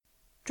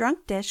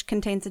Drunk Dish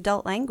contains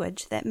adult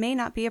language that may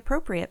not be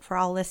appropriate for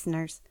all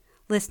listeners.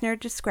 Listener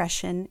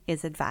discretion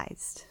is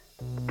advised.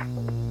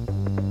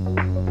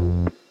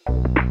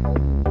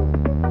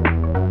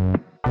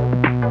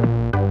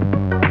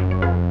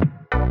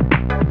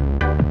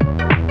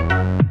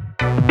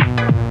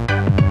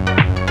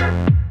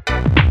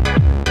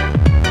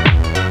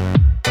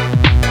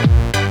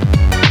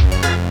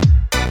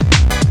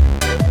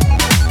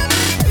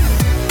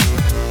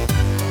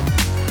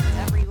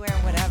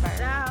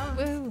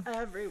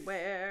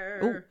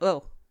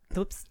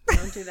 Oops.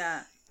 Don't do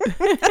that.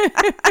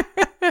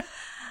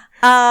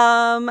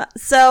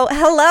 So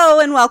hello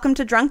and welcome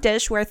to Drunk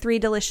Dish, where three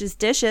delicious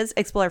dishes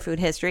explore food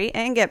history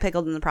and get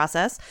pickled in the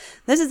process.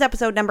 This is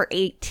episode number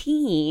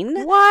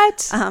 18.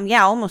 What?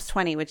 Yeah, almost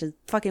 20, which is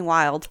fucking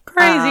wild.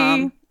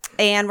 Crazy.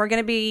 And we're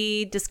going to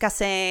be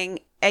discussing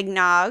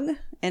eggnog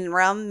and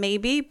rum,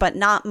 maybe, but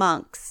not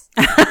monks.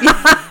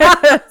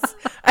 Yes.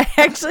 I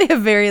actually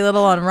have very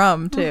little on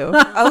rum, too.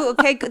 Oh,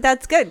 okay.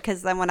 That's good,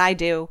 because then when I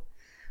do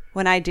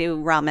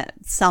rum at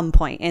some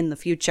point in the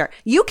future.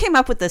 You came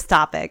up with this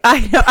topic. I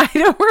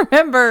don't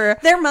remember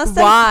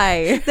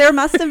why. There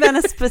must have been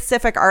a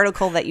specific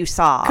article that you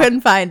saw.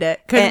 Couldn't find it.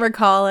 Couldn't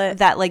recall it.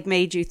 That like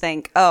made you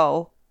think,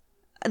 oh,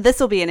 this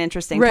will be an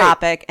interesting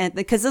topic. And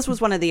because this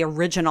was one of the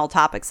original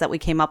topics that we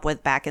came up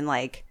with back in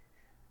like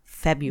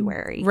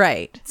February.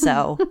 Right.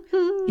 So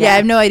yeah, I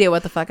have no idea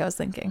what the fuck I was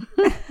thinking.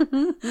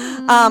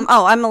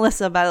 I'm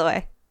Melissa, by the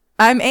way.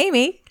 I'm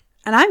Amy.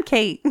 And I'm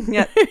Kate.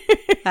 Yep.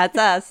 That's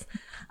us.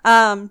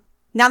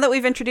 Now that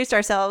we've introduced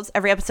ourselves,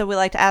 every episode we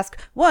like to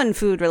ask one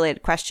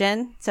food-related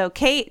question. So,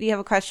 Kate, do you have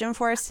a question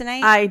for us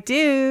tonight? I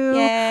do.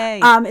 Yay.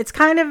 It's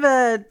kind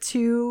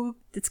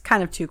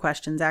of two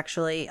questions,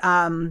 actually.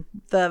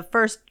 The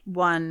first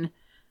one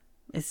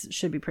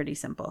should be pretty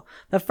simple.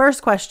 The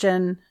first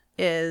question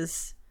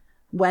is,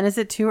 when is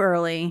it too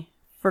early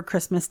for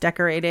Christmas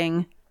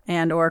decorating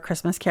and or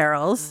Christmas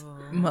carols?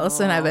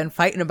 Melissa and I have been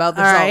fighting about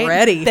this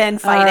already. Been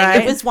fighting.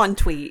 Right. It was one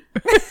tweet.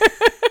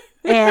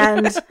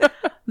 And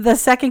the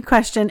second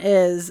question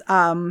is,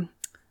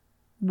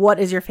 what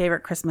is your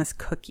favorite Christmas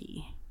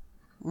cookie?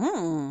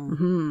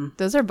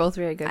 Those are both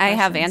very good I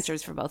questions. have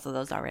answers for both of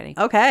those already.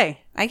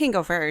 Okay. I can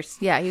go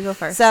first. Yeah, you go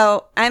first.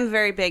 So, I'm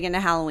very big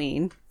into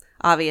Halloween,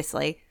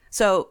 obviously.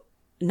 So,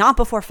 not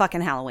before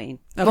fucking Halloween.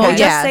 Okay. We'll just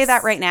Yes. say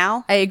that right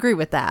now. I agree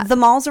with that. The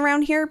malls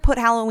around here put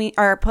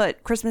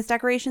Christmas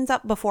decorations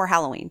up before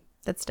Halloween.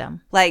 That's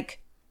dumb.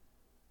 Like,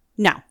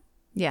 no.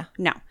 Yeah.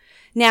 No.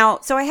 Now,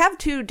 so I have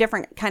two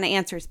different kind of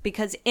answers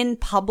because in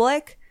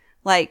public,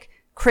 like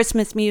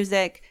Christmas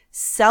music,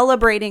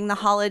 celebrating the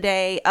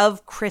holiday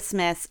of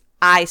Christmas,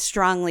 I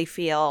strongly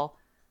feel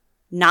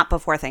not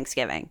before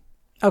Thanksgiving.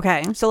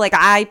 Okay. So like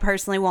I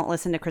personally won't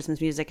listen to Christmas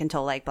music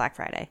until like Black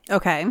Friday.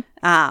 Okay.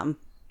 I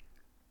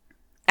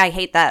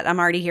hate that. I'm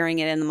already hearing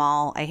it in the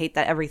mall. I hate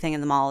that everything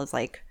in the mall is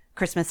like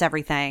Christmas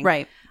everything.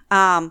 Right.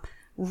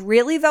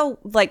 Really though,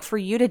 like for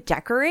you to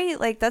decorate,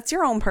 like that's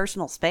your own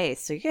personal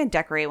space. So you can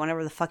decorate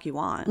whenever the fuck you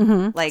want.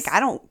 Mm-hmm. Like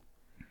I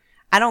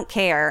don't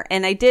care.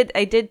 And I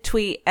did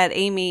tweet at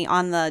Amy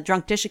on the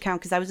Drunk Dish account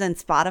because I was in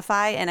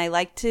Spotify and I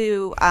like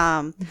to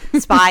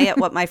spy at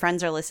what my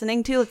friends are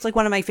listening to. It's like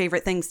one of my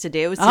favorite things to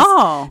do.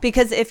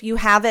 Because if you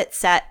have it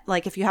set,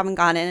 like if you haven't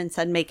gone in and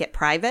said make it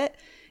private,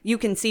 you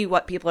can see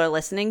what people are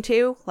listening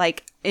to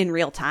like in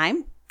real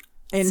time.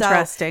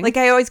 Interesting. So, like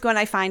I always go and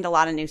I find a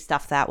lot of new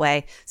stuff that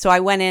way. So I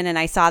went in and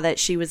I saw that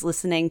she was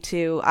listening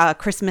to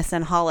Christmas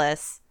in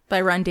Hollis by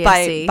Run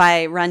DMC.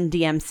 By Run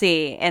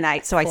DMC, and I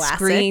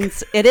screened.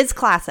 It is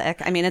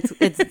classic. I mean,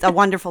 it's a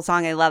wonderful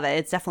song. I love it.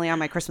 It's definitely on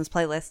my Christmas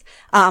playlist.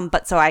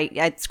 But so I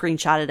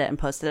screenshotted it and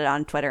posted it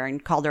on Twitter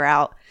and called her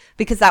out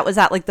because that was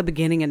at like the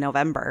beginning of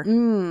November.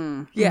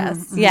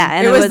 Yes. Mm-hmm. Yeah,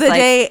 and it was the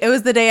day. It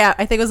was the day out.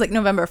 I think it was like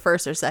November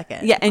 1st or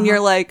 2nd. Yeah, and you're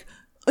like,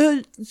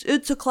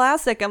 it's a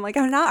classic. I'm like,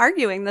 I'm not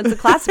arguing that's a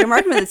classic. I'm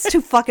arguing it's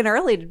too fucking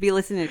early to be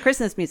listening to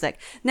Christmas music.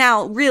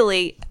 Now,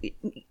 really,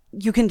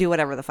 you can do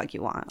whatever the fuck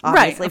you want.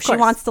 Obviously, if she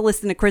wants to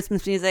listen to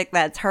Christmas music,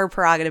 that's her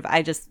prerogative.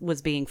 I just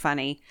was being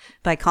funny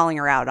by calling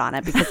her out on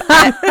it because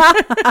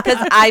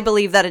I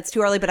believe that it's too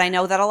early. But I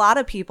know that a lot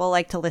of people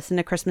like to listen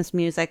to Christmas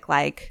music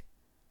like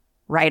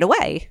right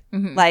away,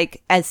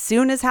 like as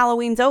soon as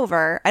Halloween's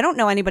over. I don't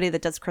know anybody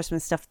that does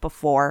Christmas stuff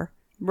before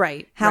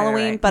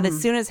Halloween, right. But as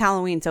soon as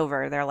Halloween's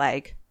over, they're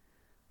like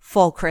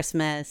full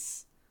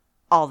Christmas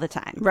all the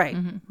time. Right.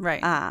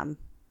 Right.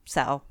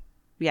 So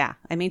yeah,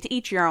 I mean, to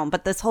each your own,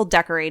 but this whole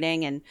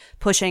decorating and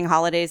pushing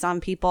holidays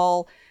on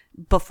people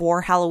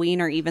before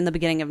Halloween or even the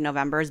beginning of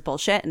November is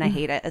bullshit, and I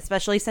hate it,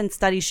 especially since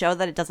studies show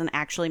that it doesn't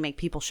actually make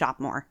people shop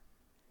more.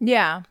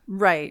 Yeah.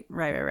 Right.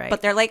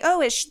 But they're like,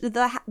 oh,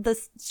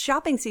 the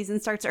shopping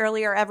season starts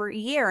earlier every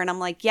year, and I'm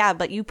like, yeah,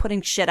 but you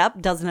putting shit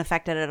up doesn't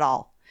affect it at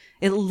all.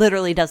 It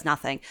literally does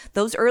nothing.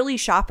 Those early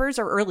shoppers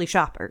are early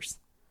shoppers.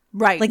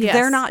 Right. Like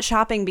they're not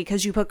shopping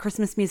because you put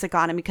Christmas music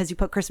on and because you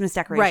put Christmas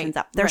decorations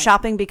up. They're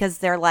shopping because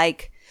they're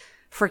like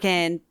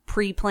freaking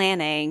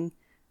pre-planning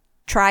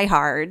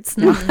tryhards.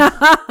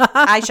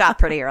 I shop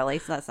pretty early,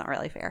 so that's not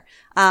really fair.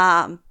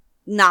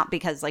 not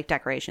because like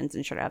decorations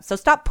and shit up. So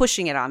stop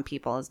pushing it on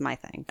people is my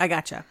thing. I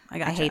gotcha. I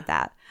hate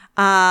that.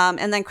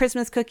 And then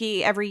Christmas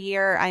cookie every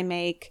year I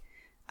make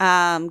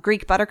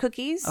Greek butter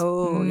cookies.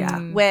 Oh, yeah.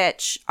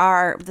 Which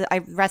are the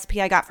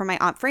recipe I got from my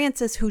Aunt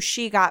Frances, who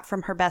she got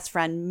from her best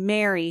friend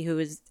Mary, who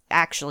is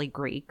actually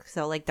Greek.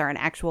 So like they're an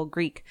actual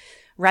Greek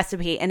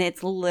recipe, and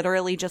it's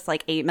literally just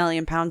like 8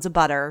 million pounds of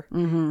butter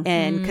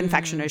and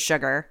confectioner's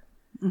sugar.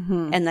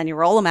 And then you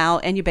roll them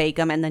out and you bake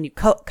them, and then you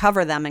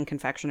cover them in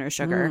confectioner's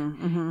sugar,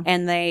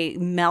 and they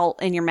melt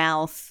in your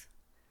mouth.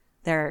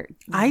 They're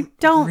I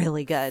don't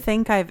really good.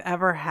 think I've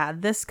ever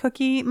had this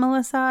cookie,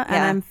 Melissa, and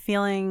Yeah.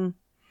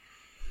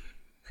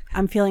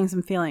 I'm feeling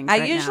some feelings. I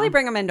right usually now.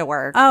 bring them into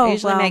work. Oh, I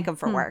usually well, make them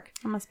for work.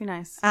 That must be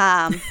nice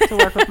to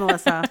work with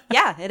Melissa.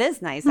 Yeah, it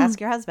is nice. Ask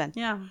your husband.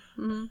 Yeah.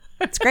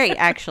 It's great,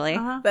 actually.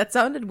 That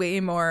sounded way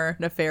more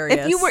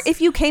nefarious. If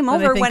you came I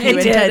over think when you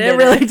it did. did, It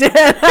really did.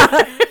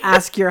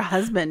 Ask your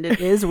husband. It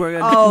is we're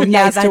gonna oh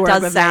yeah, nice to that work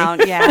does with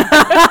sound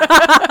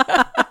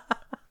yeah.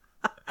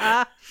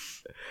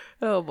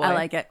 Oh boy, I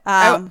like it.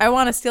 I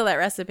want to steal that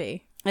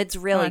recipe. It's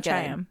really wanna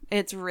try good. 'em.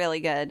 It's really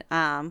good.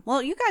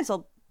 Well, you guys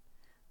will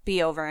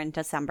be over in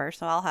December,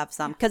 so I'll have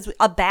some because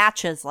a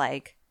batch is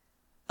like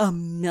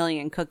 1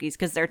 million cookies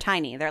because they're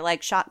tiny. They're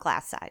like shot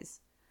glass size.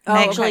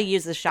 I actually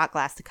use the shot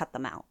glass to cut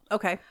them out.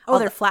 Okay. Oh,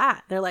 they're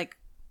flat. They're like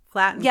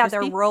flat and Yeah,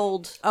 crispy? they're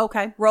rolled.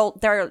 Okay.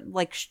 They're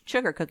like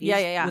sugar cookies.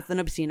 Yeah. With an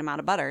obscene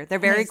amount of butter. They're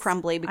very Nice.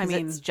 crumbly because I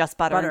mean, it's just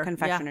butter butter, and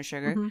confectioner's yeah.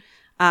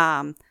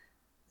 sugar.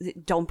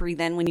 Don't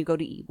breathe in when you go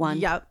to eat one.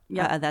 Yep.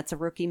 That's a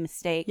rookie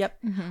mistake. Yep.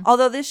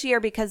 Although this year,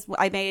 because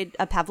I made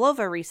a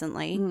pavlova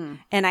recently,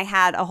 and I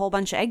had a whole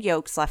bunch of egg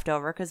yolks left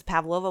over because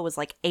pavlova was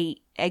like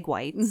 8 egg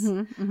whites,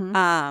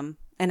 and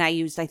I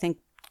used I think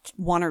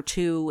 1 or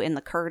 2 in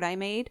the curd I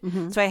made.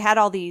 So I had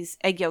all these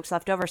egg yolks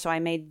left over, so I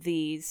made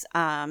these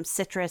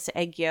citrus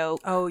egg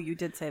yolk Oh, you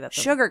did say that.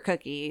 sugar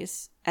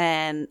cookies,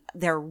 and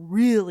they're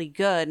really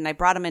good. And I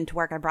brought them into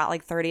work. I brought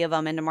like 30 of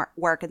them into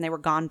work, and they were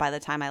gone by the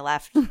time I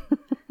left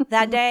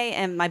that day.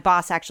 And my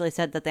boss actually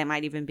said that they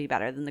might even be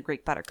better than the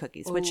Greek butter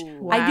cookies, which I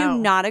do Wow.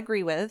 not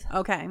agree with.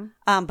 Okay.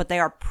 But they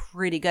are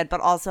pretty good.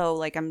 But also,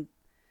 like, I'm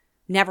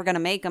never gonna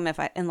make them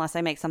unless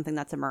I make something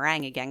that's a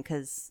meringue again,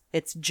 because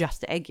it's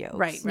just egg yolks.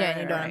 Right. Yeah,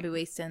 you don't want to be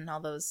wasting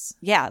all those.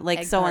 Yeah, like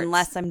Egg so parts.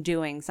 unless I'm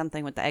doing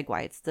something with the egg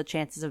whites, the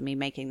chances of me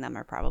making them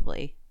are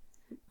probably.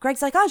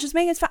 Greg's like, oh, just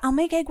make it. I'll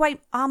make egg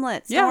white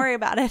omelets. Yeah. Don't worry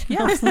about it.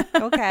 Yeah.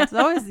 okay.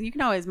 You can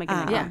always make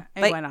an egg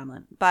but- white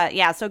omelet. But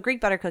yeah, so Greek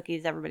butter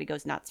cookies, everybody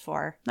goes nuts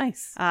for.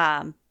 Nice.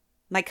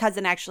 My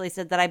cousin actually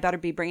said that I better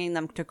be bringing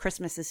them to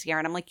Christmas this year,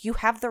 and I'm like, you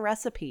have the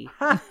recipe.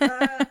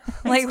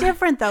 It's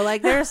different though.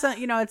 Like there's a,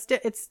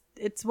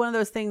 it's one of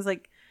those things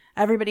like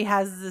everybody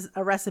has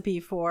a recipe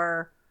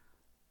for,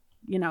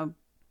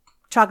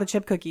 chocolate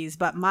chip cookies,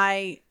 but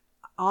my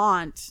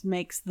aunt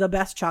makes the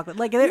best chocolate.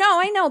 Like No,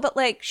 I know, but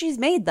like she's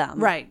made them,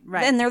 Right.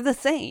 and they're the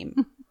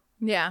same.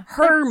 Yeah.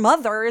 Her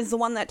mother is the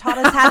one that taught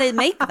us how to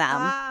make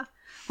them.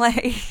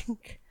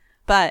 Like,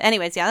 but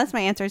anyways, yeah, that's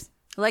my answers.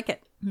 I like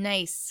it.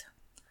 Nice.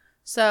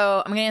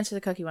 So I'm gonna answer the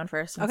cookie one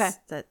first. since Okay.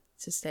 That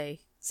to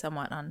stay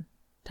somewhat on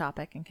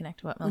topic and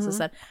connect to what Melissa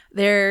said.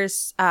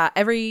 There's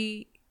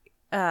every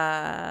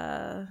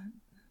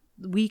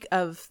week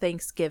of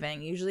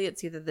Thanksgiving. Usually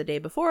it's either the day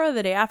before or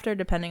the day after,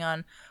 depending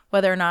on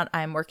whether or not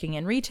I'm working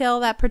in retail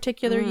that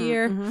particular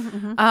year.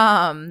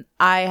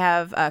 I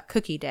have a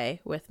cookie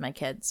day with my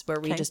kids where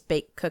we just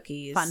bake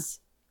cookies Fun.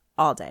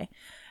 all day.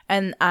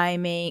 And I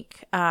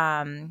make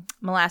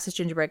molasses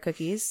gingerbread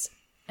cookies.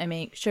 I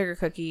make sugar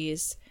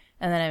cookies.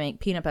 And then I make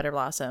peanut butter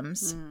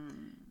blossoms.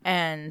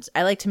 And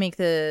I like to make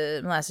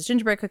the molasses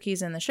gingerbread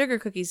cookies and the sugar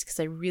cookies because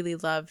I really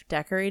love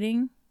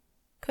decorating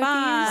cookies.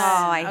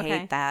 Oh, I Okay.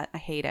 hate that. I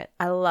hate it.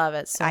 I love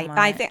it so much.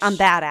 I think I'm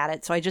bad at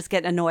it, so I just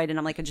get annoyed, and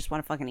I'm like, I just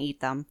want to fucking eat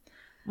them.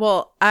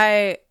 Well,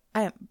 I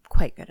am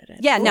quite good at it.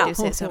 Yeah, no. I do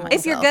say so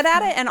If you're myself. good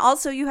at it, and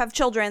also you have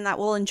children that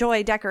will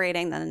enjoy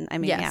decorating, then I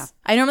mean, Yes. yeah.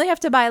 I normally have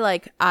to buy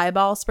like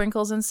eyeball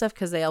sprinkles and stuff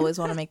because they always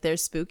want to make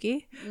theirs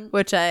spooky,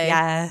 which I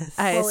Yes.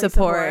 I Fully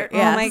support. support.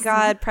 Yes. Oh my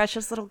god,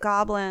 precious little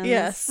goblins.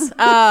 Yes.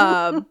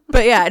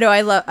 But yeah, no,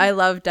 I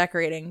love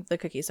decorating the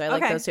cookies, so I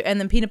like Okay. those too. And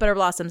then peanut butter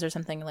blossoms are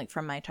something like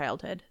from my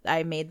childhood.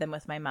 I made them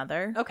with my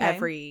mother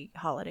every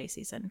holiday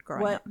season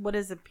growing up. What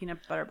is a peanut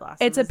butter blossom?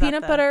 It's a Is that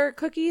peanut butter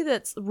cookie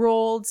that's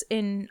rolled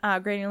in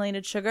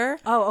granulated sugar.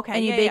 Oh, okay.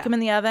 And you Yeah, bake yeah. them in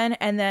the oven,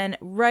 and then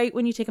right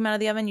when you take them out of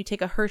the oven, you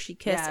take a Hershey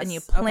Kiss and you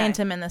Yes, plant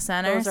okay. them in the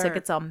center, Those so it are-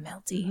 gets all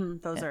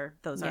melty. Those are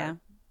Yeah.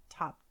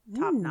 top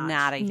I'm notch.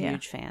 not a Yeah.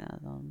 huge fan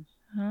of them.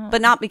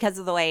 But not because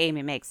of the way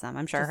Amy makes them.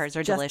 I'm sure hers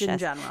are just in delicious.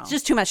 general. It's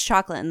just too much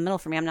chocolate in the middle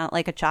for me. I'm not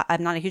like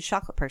I'm not a huge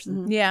chocolate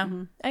person. Yeah,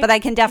 But I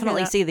can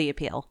definitely that. see the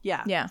appeal.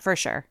 Yeah. yeah. For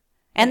sure.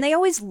 And they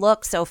always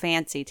look so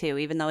fancy too,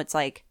 even though it's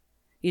like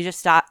you just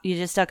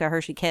stuck a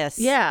Hershey Kiss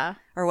Yeah.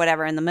 or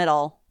whatever in the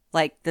middle.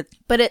 Like the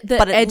But it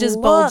but it edges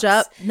bulge looks-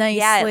 up nicely.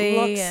 Yeah, it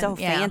looks so and-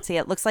 yeah. fancy.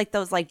 It looks like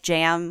those like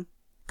jam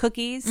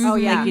cookies. Oh,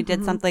 yeah. Like you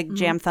did something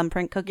jam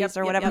thumbprint cookies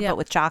or whatever, yep. but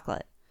with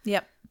chocolate,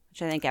 Yep.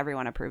 which I think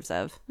everyone approves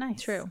of.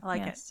 Nice. True. I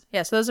like yes.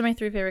 Yeah, so those are my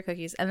 3 favorite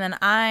cookies. And then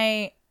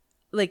I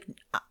like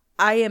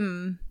I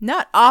am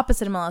not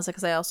opposite of Melissa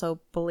because I also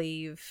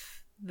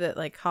believe that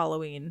like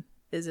Halloween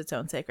is its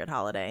own sacred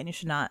holiday and you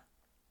should not,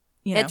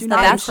 it's the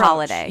best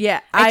holiday.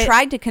 Yeah. I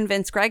tried to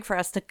convince Greg for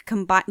us to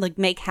combine, like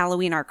make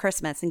Halloween our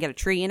Christmas and get a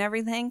tree and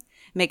everything,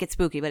 make it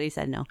spooky, but he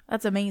said no.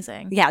 That's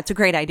amazing. Yeah, it's a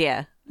great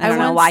idea. I don't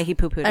know why he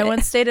poo-pooed it. I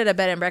once stayed at a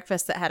bed and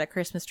breakfast that had a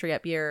Christmas tree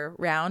up year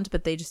round,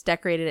 but they just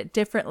decorated it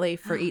differently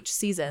for each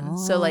season.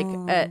 So like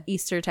at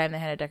Easter time, they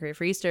had it decorated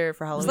for Easter,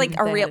 for Halloween.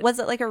 Was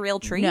it like a real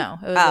tree? No,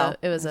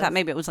 it was I thought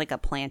maybe it was like a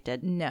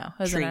planted. No,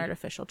 it was tree. an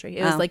artificial tree.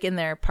 It was like in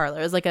their parlor.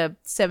 It was like a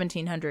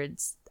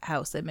 1700s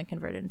house that had been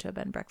converted into a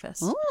bed and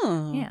breakfast.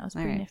 Ooh, yeah, it was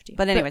pretty nifty.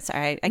 But anyway,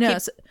 sorry, I keep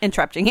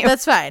interrupting you.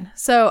 That's fine.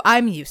 So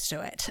I'm used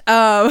to it.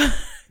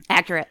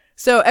 Accurate.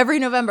 So every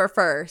November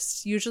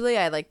 1st, usually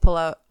I like pull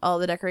out all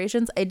the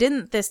decorations. I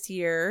didn't this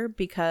year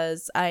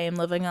because I am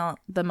living out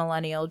the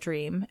millennial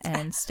dream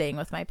and staying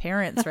with my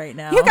parents right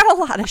now. You got a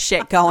lot of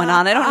shit going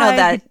on. I don't know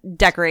that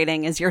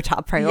decorating is your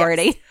top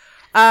priority.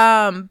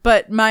 Yes.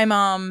 But my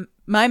mom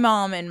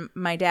and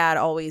my dad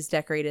always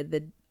decorated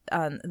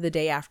the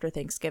day after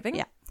Thanksgiving.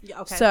 Yeah.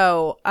 Okay.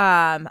 So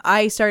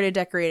I started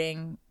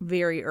decorating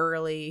very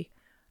early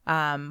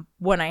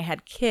when I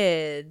had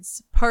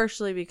kids,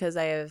 partially because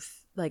I have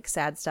like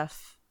sad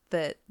stuff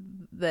that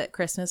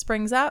Christmas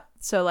brings up.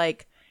 So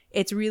like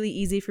it's really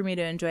easy for me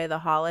to enjoy the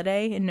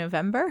holiday in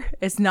November.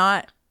 It's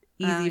not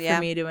easy for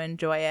me to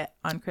enjoy it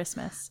on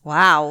Christmas.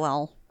 Wow.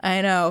 Well,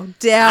 I know.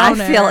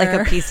 Downer. I feel like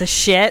a piece of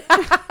shit.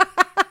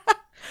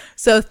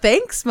 So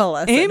thanks,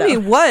 Melissa. Amy,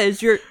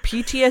 was your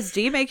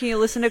PTSD making you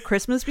listen to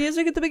Christmas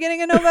music at the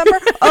beginning of November?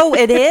 Oh,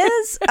 it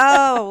is?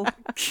 Oh,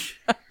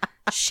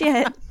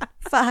 shit.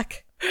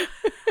 Fuck.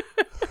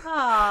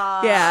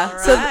 Yeah.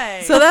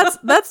 Right. So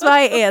that's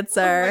my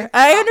answer.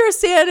 I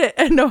understand it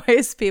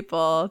annoys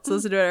people to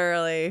listen to it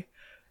early.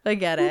 I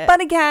get it.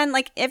 But again,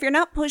 like if you're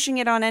not pushing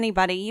it on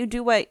anybody, you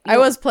do what I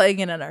was playing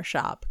it in our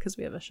shop because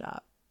we have a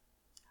shop.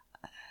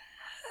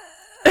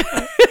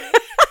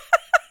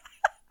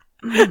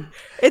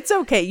 It's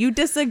okay. You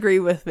disagree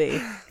with me.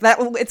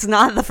 It's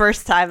not the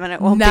first time, and it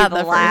won't be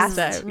the last.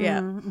 First time.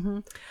 Yeah.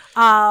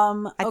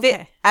 Mm-hmm.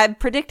 Okay. I'm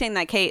predicting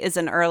that Kate is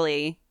an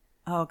early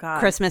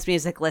Christmas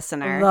music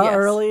listener. The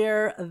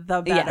earlier,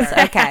 the better.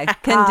 Yes. Okay.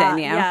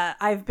 Continue. Yeah,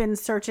 I've been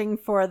searching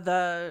for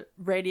the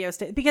radio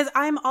station because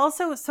I'm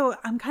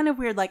kind of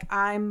weird. Like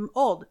I'm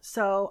old,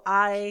 so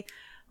I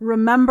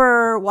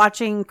remember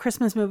watching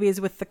Christmas movies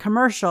with the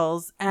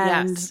commercials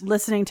and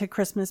listening to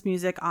Christmas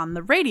music on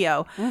the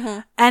radio.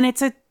 Mm-hmm. And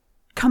it's a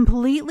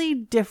completely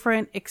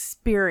different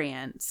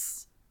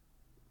experience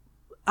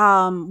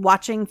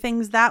watching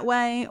things that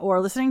way or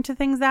listening to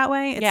things that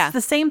way. It's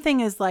the same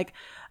thing as like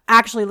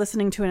actually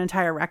listening to an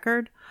entire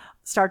record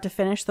start to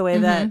finish the way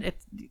that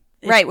it's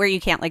right, where you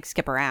can't like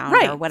skip around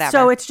or whatever.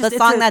 So it's just the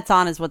song that's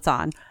on is what's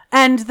on.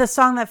 And the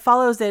song that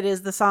follows it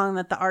is the song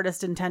that the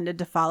artist intended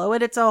to follow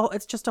it.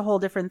 It's just a whole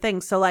different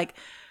thing. So like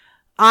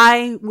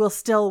I will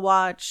still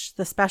watch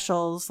the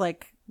specials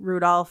like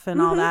Rudolph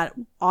and all that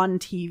on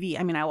TV.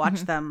 I mean, I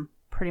watch them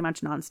pretty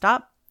much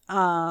nonstop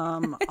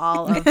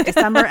all of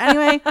December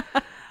anyway.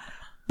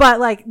 But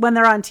like when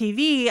they're on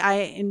TV, I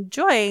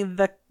enjoy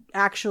the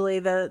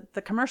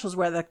commercials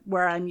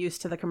where I'm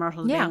used to the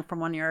commercials being from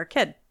when you're a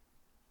kid.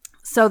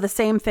 So the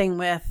same thing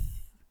with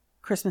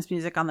Christmas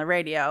music on the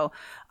radio.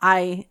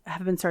 I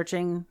have been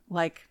searching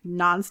like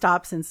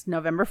nonstop since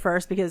November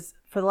 1st because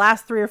for the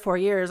last 3 or 4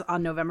 years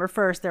on November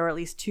 1st, there were at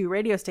least 2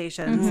 radio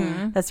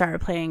stations that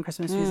started playing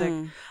Christmas music.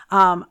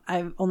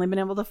 I've only been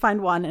able to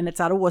find one and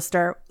it's out of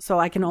Worcester. So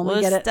I can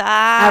only get it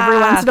every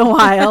once in a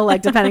while,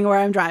 like depending where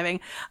I'm driving.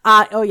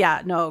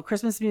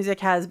 Christmas music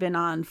has been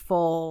on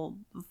full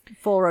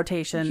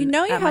rotation. You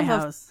know, you at have my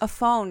house. a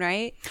phone,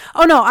 right?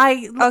 Oh no,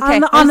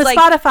 on the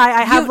Spotify,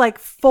 I have like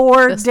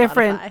 4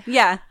 different. Spotify.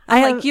 Yeah.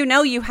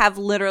 You have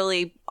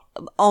literally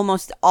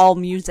almost all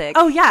music.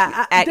 Oh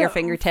yeah, at your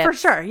fingertips for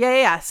sure.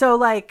 Yeah. So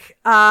like,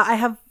 I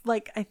have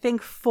like I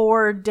think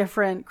 4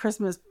 different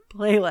Christmas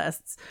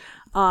playlists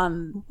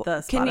on the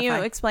Spotify. Can you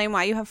explain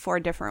why you have 4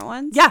 different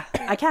ones? Yeah,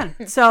 I can.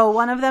 So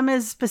one of them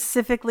is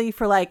specifically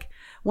for like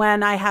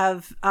when I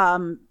have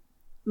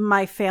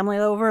my family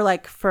over,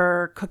 like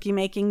for cookie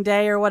making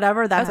day or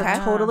whatever. That's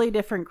a totally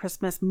different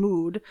Christmas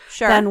mood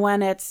than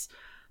when it's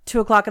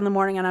 2:00 in the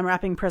morning and I'm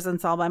wrapping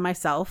presents all by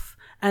myself.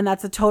 And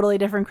that's a totally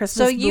different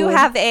Christmas mood. So you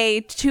have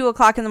a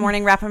 2:00 in the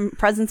morning wrapping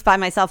presents by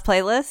myself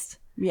playlist?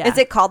 Yeah. Is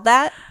it called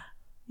that?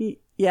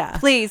 Yeah.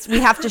 Please, we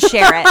have to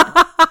share it.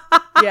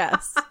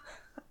 Yes.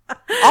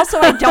 Also,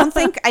 I don't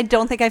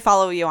think I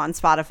follow you on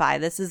Spotify.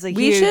 This is a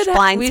huge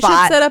blind spot. We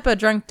should set up a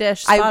Drunk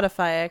Dish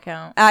Spotify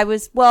account.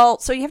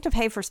 So you have to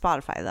pay for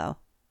Spotify though.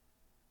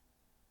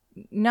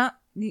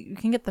 You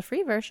can get the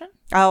free version.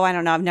 Oh, I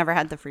don't know. I've never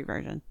had the free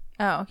version.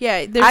 Oh,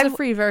 yeah. There's a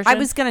free version. I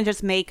was going to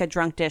just make a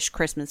Drunk Dish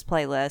Christmas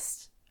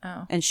playlist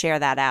and share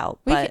that out.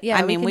 But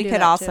we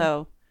could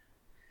also...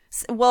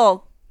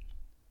 Well...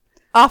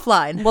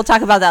 Offline. We'll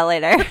talk about that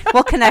later.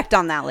 We'll connect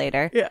on that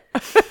later. Yeah.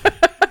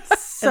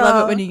 I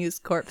love it when you use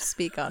corpse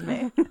speak on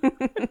me.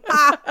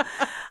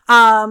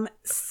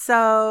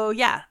 So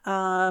yeah,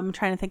 I'm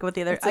trying to think of what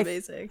the other. That's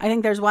amazing. I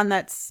think there's one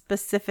that's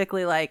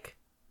specifically like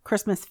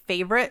Christmas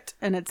favorite,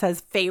 and it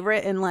says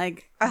favorite in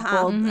like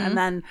bold,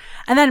 and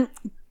then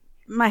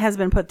my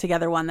husband put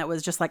together one that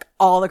was just like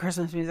all the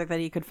Christmas music that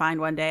he could find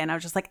one day, and I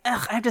was just like,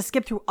 ugh, I have to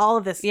skip through all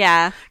of this.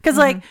 Yeah, because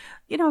like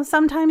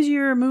sometimes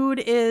your mood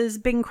is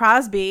Bing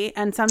Crosby,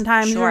 and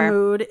sometimes your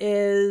mood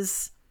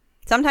is.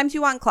 Sometimes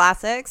you want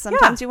classics.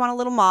 Sometimes you want a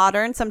little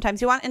modern.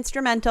 Sometimes you want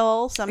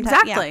instrumental. Sometimes,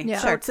 exactly. Yeah,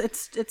 sure. So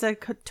it's a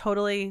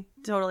totally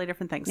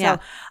different thing. So,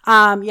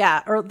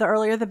 the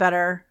earlier the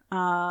better.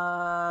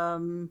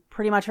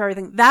 Pretty much for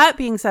everything. That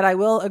being said, I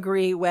will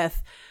agree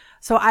with.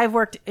 So I've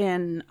worked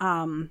in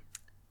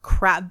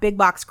big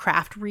box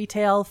craft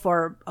retail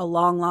for a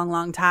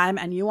long time,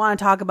 and you want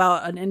to talk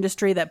about an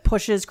industry that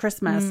pushes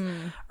Christmas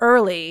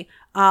early.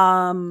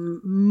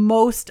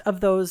 Most of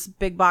those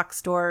big box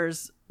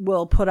stores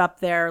will put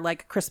up their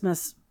like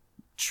Christmas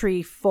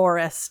tree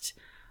forest.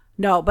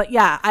 No, but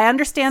yeah, I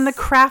understand the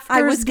crafters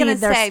I was going to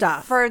their say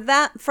stuff. for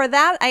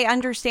that I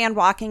understand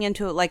walking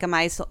into like a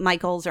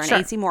Michael's or an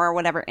AC Moore or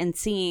whatever and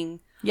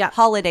seeing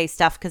holiday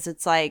stuff, because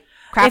it's like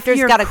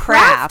crafters got to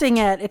craft. Crafting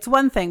it, it's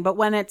one thing, but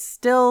when it's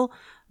still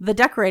the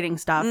decorating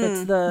stuff,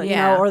 it's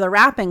the or the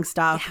wrapping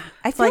stuff. Yeah.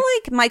 I feel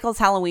like Michael's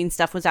Halloween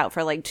stuff was out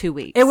for like 2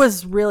 weeks. It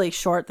was really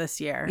short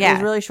this year. Yeah. It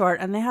was really short,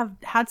 and they have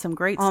had some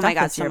great stuff. Oh my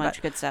God, this year, so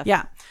much good stuff.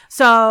 Yeah.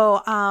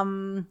 So,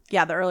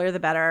 the earlier the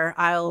better.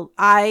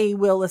 I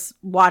will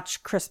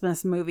watch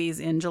Christmas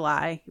movies in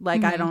July.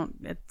 Like I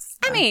don't.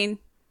 I mean,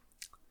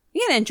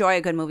 you can enjoy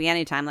a good movie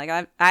anytime.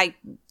 Like I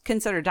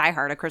consider Die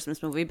Hard a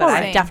Christmas movie, but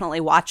I've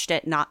definitely watched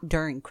it not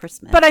during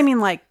Christmas. But I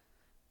mean, like.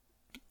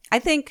 I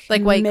think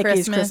like White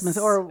Mickey's Christmas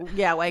or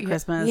White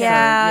Christmas.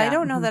 Yeah, I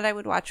don't know that I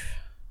would watch.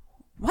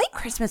 White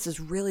Christmas is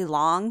really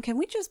long. Can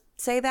we just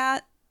say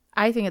that?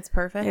 I think it's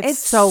perfect. It's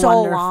so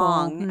wonderful.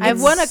 Long.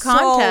 I've won a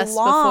contest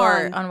so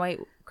before on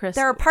White Christmas.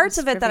 There are parts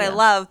of it that I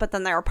love, but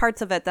then there are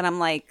parts of it that I'm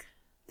like,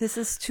 this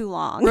is too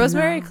long.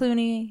 Rosemary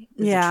Clooney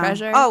is a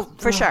treasure. Oh,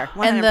 for sure.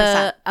 100%. And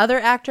the other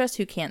actress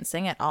who can't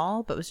sing at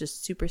all, but was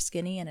just super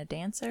skinny and a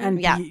dancer.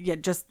 And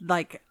just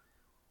like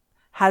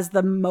has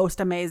the most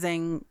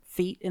amazing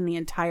feet in the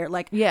entire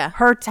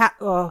her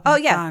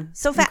God,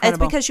 so fat. It's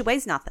because she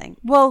weighs nothing.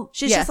 Well,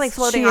 she's just like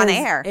floating on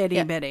air,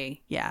 itty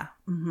bitty. Yeah.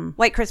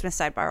 White Christmas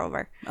sidebar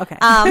over. Okay.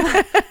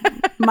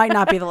 Might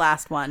not be the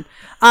last one.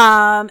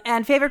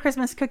 And favorite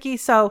Christmas cookie.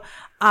 So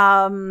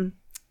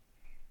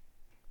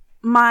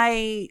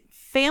my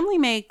family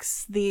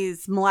makes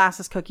these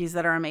molasses cookies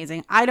that are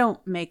amazing. I don't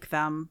make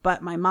them,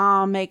 but my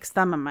mom makes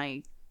them,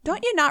 and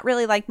Don't you not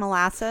really like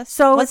molasses?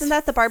 So wasn't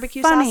that the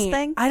barbecue sauce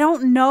thing? I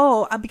don't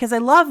know, because I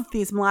love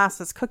these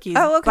molasses cookies.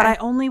 Oh, okay. But I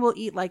only will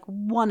eat like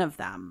one of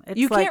them.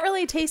 You can't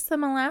really taste the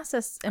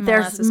molasses in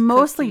there's molasses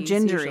mostly cookies,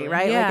 gingery, usually.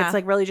 right? Yeah. Like it's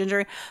like really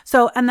gingery.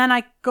 So, and then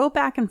I go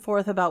back and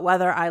forth about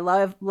whether I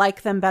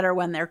like them better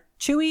when they're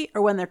chewy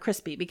or when they're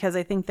crispy, because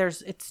I think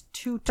it's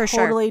two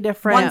totally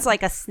different. One's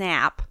like a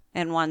snap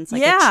and one's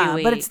like a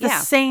chewy. But it's the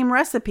same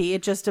recipe.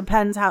 It just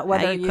depends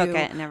whether you cook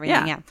it and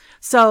everything. Yeah.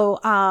 So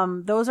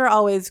those are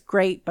always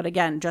great, but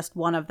again, just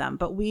one of them.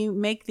 But we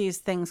make these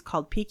things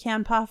called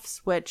pecan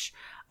puffs, which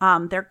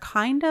they're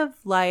kind of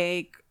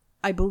like,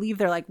 I believe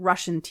they're like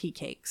Russian tea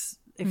cakes.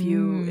 If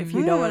you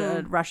know what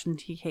a Russian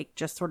tea cake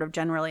just sort of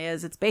generally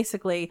is, it's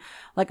basically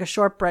like a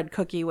shortbread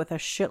cookie with a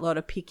shitload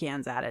of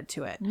pecans added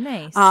to it.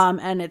 Nice.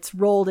 And it's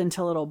rolled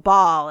into a little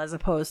ball as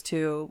opposed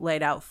to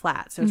laid out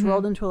flat. So it's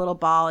rolled into a little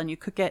ball, and you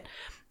cook it.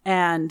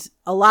 And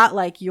a lot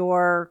like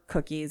your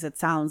cookies, it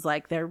sounds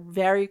like they're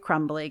very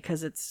crumbly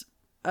because it's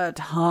a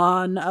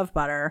ton of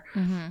butter.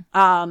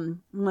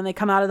 When they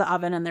come out of the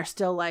oven and they're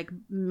still like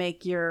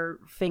make your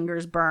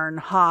fingers burn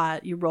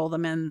hot, you roll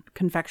them in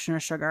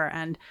confectioner's sugar,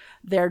 and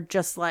they're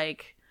just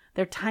like,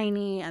 they're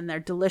tiny and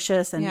they're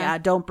delicious,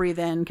 and don't breathe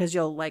in because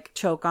you'll like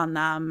choke on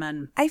them.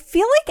 And I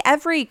feel like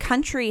every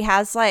country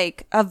has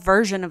like a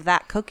version of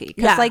that cookie,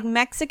 because like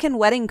Mexican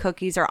wedding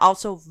cookies are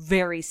also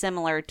very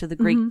similar to the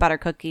Greek butter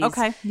cookies.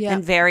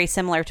 And very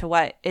similar to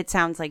what it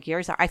sounds like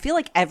yours are. I feel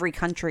like every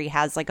country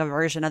has like a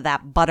version of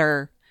that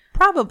butter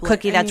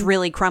cookie that's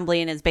really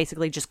crumbly and is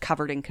basically just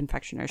covered in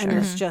confectioner's sugar. And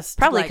it's just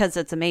probably like because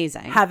it's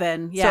amazing.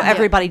 Heaven. So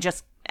everybody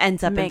just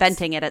ends up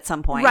inventing it at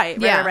some point. Right.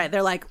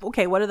 They're like,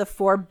 okay, what are the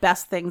 4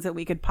 best things that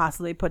we could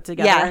possibly put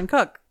together and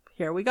cook?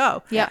 Here we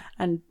go. Yeah.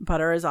 And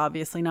butter is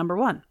obviously number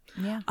 1.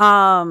 Yeah.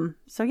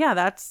 So yeah,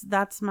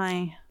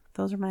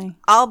 those are my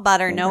all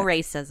butter, no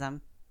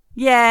racism.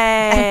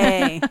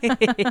 Yay.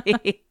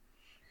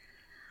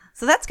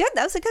 So that's good.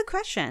 That was a good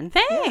question.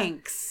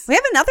 Thanks. We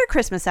have another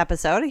Christmas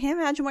episode. I can't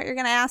imagine what you're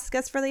going to ask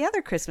us for the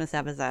other Christmas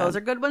episode. Those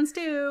are good ones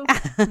too.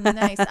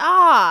 Nice.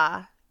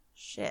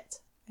 Shit.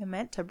 I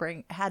meant to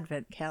bring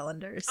advent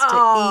calendars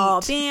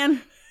to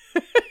eat.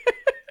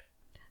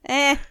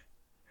 Man.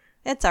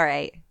 It's all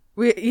right.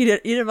 You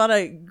didn't want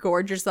to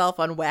gorge yourself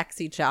on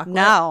waxy chocolate?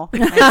 No,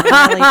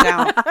 I really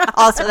don't.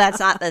 Also, that's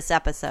not this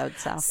episode.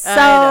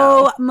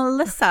 So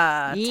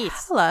Melissa,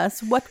 Yes. tell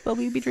us, what will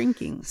we be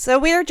drinking? So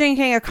we are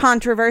drinking a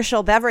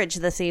controversial beverage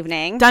this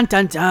evening. Dun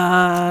dun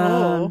dun.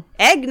 Oh.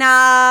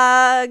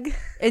 Eggnog.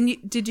 And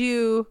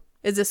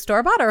is it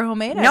store-bought or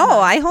homemade? No,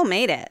 I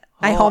homemade it.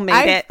 I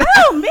homemade it.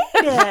 Oh,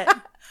 made it.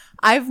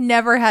 I've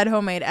never had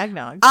homemade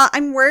eggnog.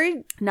 I'm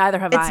worried Neither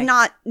have it's I.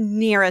 not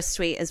near as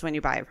sweet as when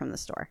you buy it from the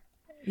store.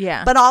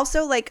 Yeah. But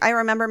also, like, I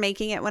remember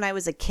making it when I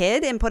was a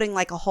kid and putting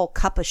like a whole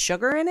cup of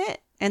sugar in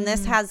it. And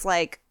this has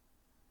like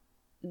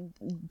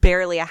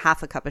barely a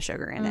half a cup of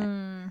sugar in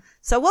it.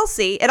 So we'll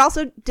see. It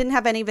also didn't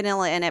have any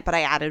vanilla in it, but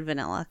I added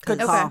vanilla. Good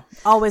 'cause- call.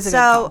 Always a good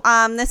So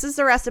call. this is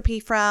the recipe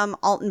from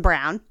Alton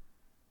Brown.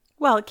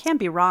 Well, it can't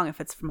be wrong if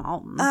it's from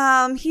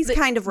Alton. He's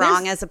kind of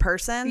wrong as a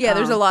person. yeah,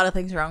 there's a lot of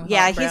things wrong with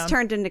Yeah, Alton he's Brown.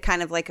 turned into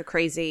kind of like a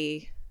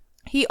crazy...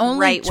 He only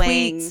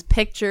right-wing- tweets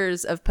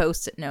pictures of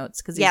Post-it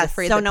notes because he's Yes,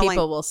 afraid so that no one-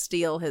 people will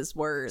steal his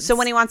words. So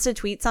when he wants to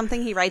tweet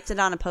something, he writes it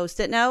on a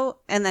Post-it note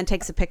and then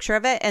takes a picture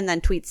of it and then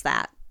tweets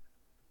that.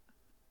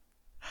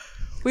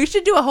 we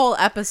should do a whole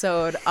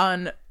episode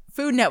on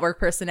Food Network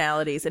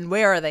personalities and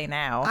where are they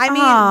now? I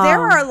mean, there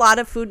are a lot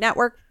of Food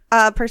Network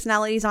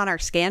personalities on our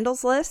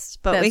scandals list,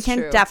 but we That's can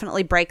true.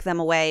 definitely break them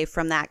away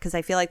from that because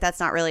I feel like that's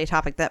not really a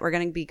topic that we're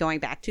going to be going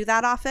back to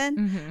that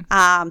often.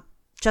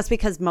 Just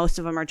because most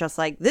of them are just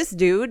like, this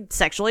dude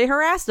sexually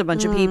harassed a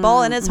bunch of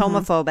people and is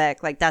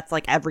homophobic. Like, that's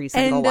like every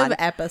single End one. of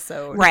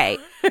episode. Right.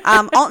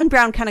 Alton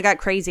Brown kind of got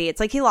crazy. It's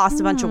like he lost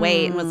a bunch of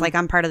weight and was like,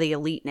 I'm part of the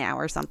elite now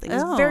or something. It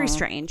was very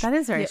strange. That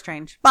is very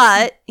strange.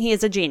 But he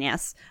is a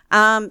genius.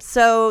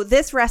 So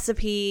this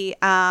recipe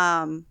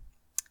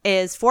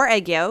is 4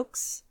 egg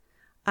yolks.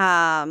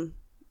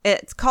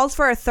 It calls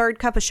for a third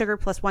cup of sugar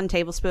plus 1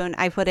 tablespoon.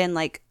 I put in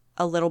like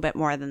a little bit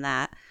more than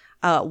that.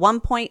 1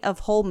 pint of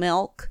whole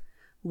milk,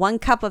 1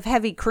 cup of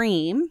heavy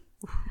cream.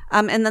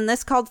 And then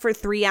this called for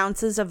 3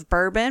 ounces of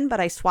bourbon, but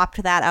I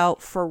swapped that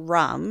out for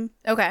rum.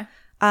 Okay.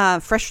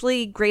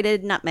 Freshly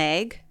grated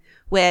nutmeg,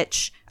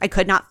 which I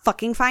could not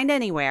fucking find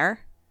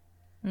anywhere.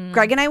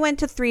 Greg and I went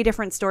to 3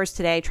 different stores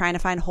today trying to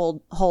find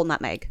whole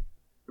nutmeg.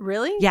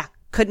 Really? Yeah,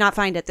 could not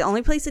find it. The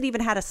only place that even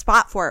had a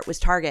spot for it was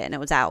Target, and it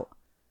was out.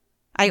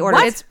 I ordered.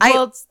 What?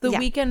 It's the yeah.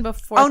 weekend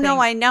before. Oh no,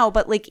 I know,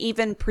 but like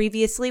even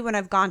previously when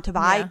I've gone to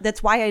buy, Yeah.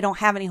 that's why I don't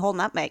have any whole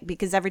nutmeg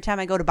because every time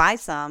I go to buy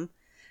some,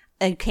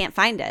 I can't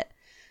find it.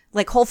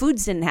 Like Whole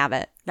Foods didn't have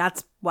it.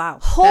 That's wow.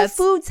 Whole That's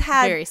Foods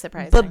had very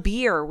surprising. the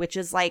beer, which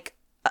is like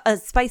a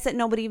spice that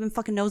nobody even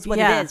fucking knows what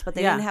Yeah, it is, but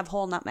they yeah. didn't have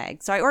whole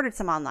nutmeg. So I ordered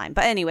some online.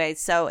 But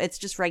anyways, so it's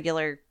just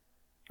regular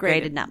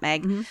grated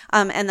nutmeg.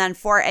 And then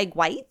 4 egg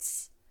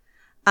whites.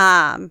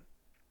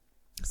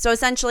 So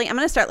essentially, I'm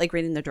going to start like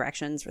reading the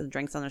directions for the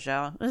drinks on the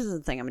show. This is the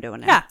thing I'm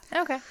doing now.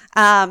 Yeah.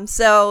 Okay.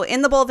 So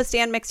in the bowl of a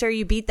stand mixer,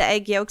 you beat the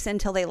egg yolks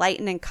until they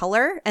lighten in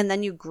color, and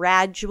then you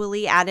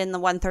gradually add in the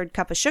 1/3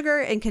 cup of sugar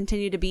and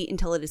continue to beat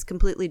until it is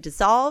completely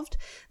dissolved.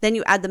 Then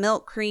you add the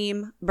milk,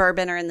 cream,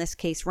 bourbon, or in this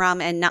case, rum,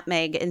 and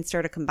nutmeg and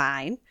stir to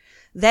combine.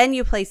 Then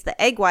you place the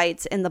egg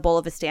whites in the bowl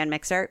of a stand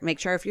mixer. Make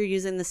sure if you're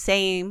using the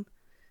same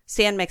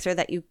stand mixer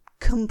that you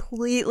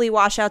completely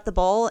wash out the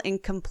bowl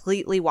and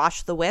completely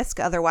wash the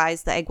whisk.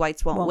 Otherwise, the egg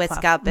whites won't whisk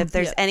fluff. up. If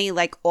there's any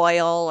like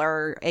oil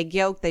or egg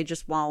yolk, they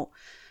just won't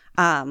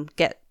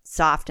get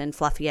soft and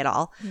fluffy at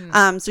all.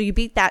 So you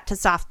beat that to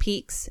soft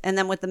peaks. And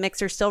then with the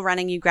mixer still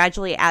running, you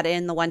gradually add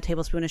in the 1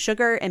 tablespoon of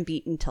sugar and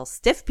beat until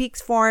stiff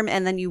peaks form.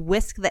 And then you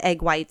whisk the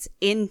egg whites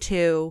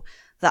into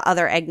the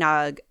other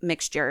eggnog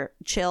mixture,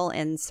 chill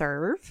and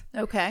serve.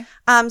 Okay.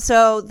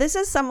 So this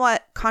is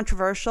somewhat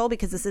controversial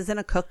because this isn't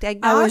a cooked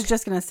eggnog. I was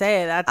just gonna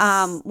say that's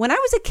When I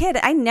was a kid,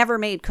 I never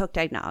made cooked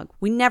eggnog.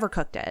 We never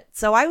cooked it.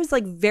 So I was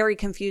like very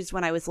confused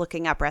when I was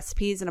looking up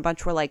recipes and a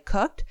bunch were like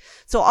cooked.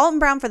 So Alton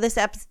Brown for this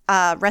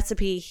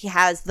recipe, he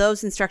has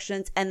those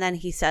instructions and then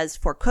he says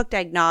for cooked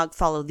eggnog,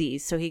 follow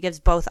these. So he gives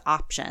both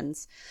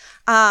options.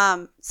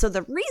 So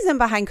the reason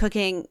behind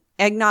cooking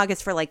eggnog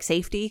is for like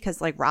safety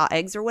because like raw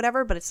eggs or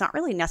whatever, but it's not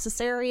really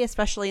necessary,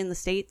 especially in the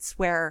States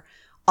where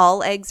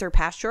all eggs are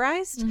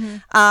pasteurized.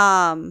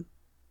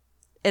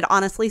 It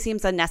honestly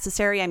seems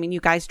unnecessary. I mean, you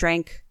guys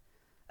drank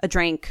a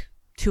drink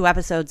 2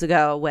 episodes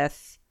ago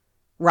with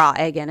raw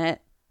egg in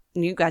it,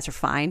 and you guys are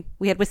fine.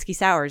 We had whiskey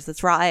sours.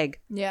 That's raw egg.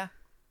 Yeah.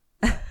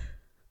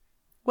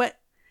 what.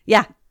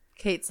 Yeah.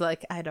 Kate's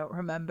like, I don't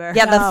remember.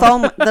 Yeah,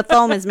 the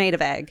foam is made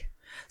of egg.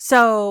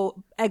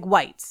 So egg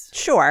whites,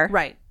 Sure.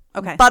 right?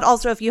 Okay. But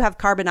also if you have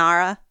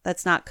carbonara,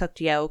 that's not cooked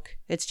yolk.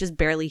 It's just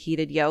barely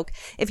heated yolk.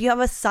 If you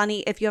have a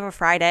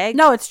fried egg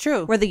no, it's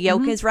true. where the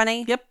yolk is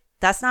running, Yep.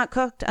 that's not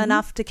cooked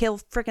enough to kill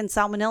freaking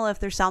salmonella if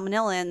there's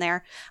salmonella in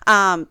there.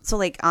 So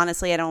like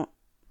honestly, I don't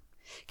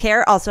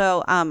care.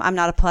 Also, I'm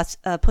not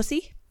a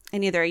pussy,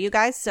 and neither are you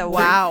guys. So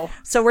Wow.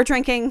 we're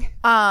drinking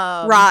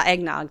raw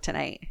eggnog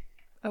tonight.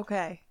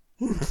 Okay.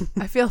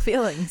 I feel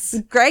feelings.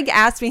 Greg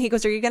asked me, he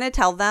goes, are you going to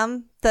tell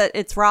them that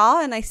it's raw?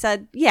 And I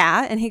said,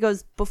 yeah. And he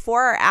goes,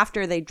 before or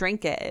after they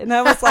drink it? And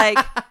I was like,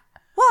 well,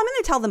 I'm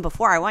going to tell them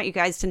before. I want you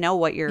guys to know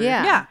what you're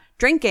Yeah. Yeah.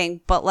 drinking.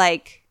 But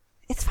like,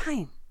 It's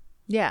fine.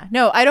 Yeah.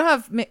 No, I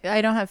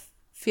don't have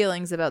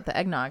feelings about the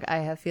eggnog. I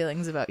have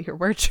feelings about your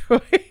word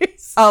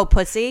choice. Oh,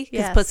 pussy?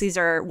 Because Yes. pussies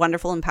are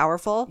wonderful and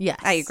powerful? Yes.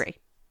 I agree.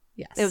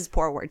 Yes. It was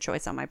poor word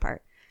choice on my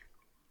part.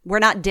 We're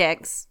not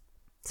dicks.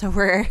 So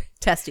we're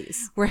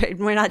testes.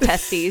 we're not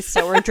testes.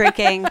 So we're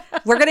drinking.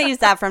 We're going to use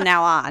that from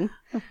now on.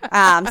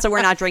 So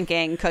we're not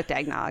drinking cooked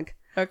eggnog.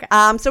 Okay.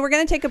 So we're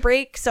going to take a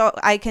break so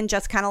I can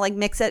just kind of like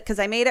mix it because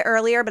I made it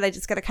earlier, but I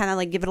just got to kind of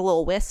like give it a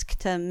little whisk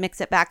to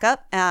mix it back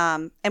up.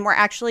 And we're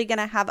actually going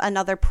to have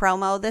another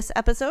promo this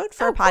episode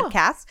for a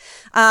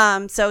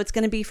podcast. So it's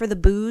going to be for the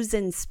Booze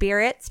and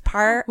Spirits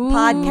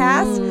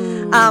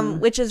podcast,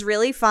 which is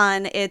really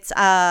fun. It's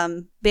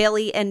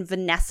Bailey and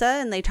Vanessa,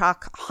 and they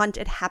talk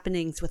haunted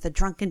happenings with a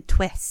drunken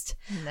twist.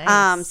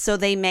 Nice. So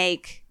they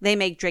make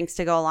drinks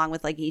to go along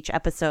with like each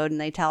episode, and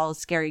they tell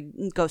scary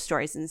ghost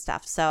stories and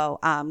stuff. So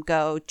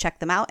go check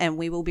them out, and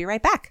we will be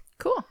right back.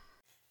 Cool.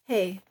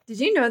 Hey, did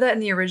you know that in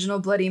the original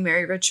Bloody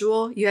Mary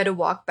ritual, you had to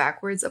walk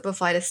backwards up a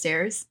flight of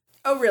stairs?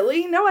 Oh,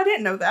 really? No, I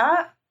didn't know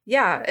that.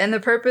 Yeah, and the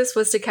purpose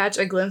was to catch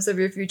a glimpse of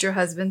your future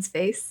husband's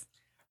face.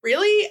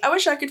 Really? I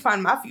wish I could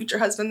find my future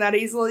husband that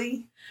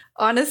easily.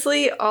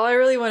 Honestly, all I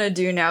really want to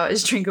do now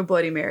is drink a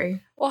Bloody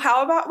Mary. Well,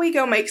 how about we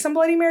go make some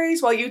Bloody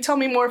Marys while you tell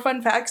me more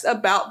fun facts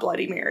about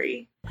Bloody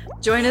Mary?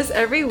 Join us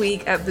every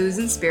week at Booze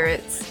and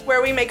Spirits,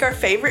 where we make our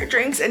favorite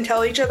drinks and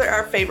tell each other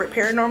our favorite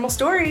paranormal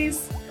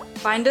stories.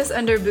 Find us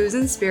under Booze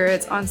and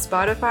Spirits on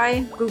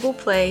Spotify, Google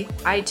Play,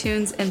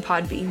 iTunes, and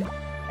Podbean.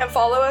 And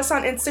follow us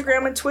on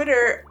Instagram and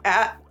Twitter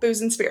at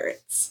Booze and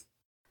Spirits.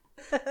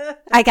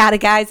 I got it,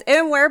 guys.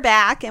 And we're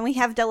back, and we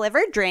have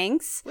delivered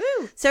drinks.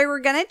 Woo. So we're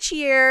going to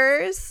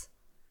cheers.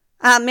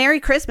 Merry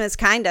Christmas,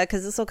 kind of,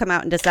 because this will come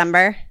out in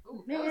December.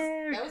 Ooh,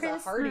 that was a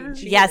hearty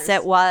cheers. Yes,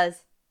 it was.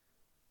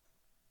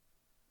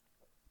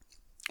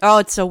 Oh,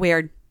 it's so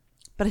weird,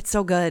 but it's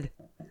so good.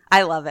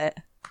 I love it.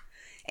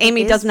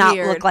 Amy is does not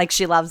weird. look like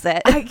she loves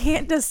it. I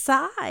can't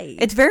decide.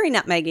 It's very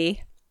nutmeggy,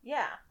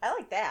 Yeah, I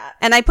like that.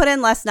 and I put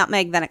in less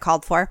nutmeg than it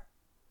called for.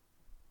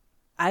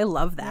 I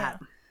love that.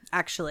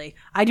 Actually,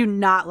 I do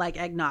not like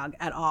eggnog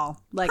at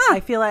all. Like, Huh. I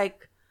feel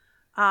like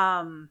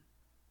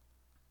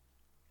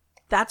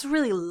that's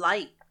really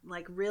light.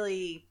 Like,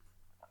 really.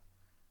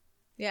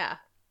 Yeah.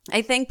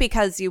 I think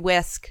because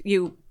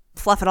you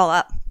fluff it all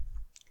up.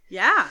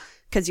 Yeah.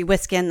 Because you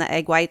whisk in the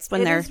egg whites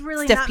when It they're is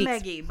really stiff peaks.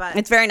 nutmeggy, but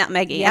It's very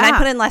nutmeggy. And I Yeah.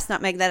 put in less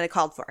nutmeg than it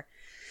called for.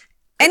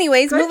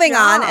 Anyways, Good moving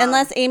on. job.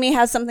 Unless Amy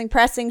has something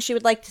pressing she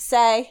would like to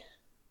say.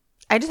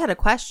 I just had a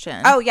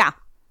question. Oh, yeah.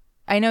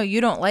 I know you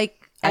don't like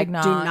I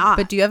eggnog, do not.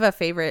 but do you have a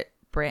favorite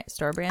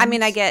store brand? I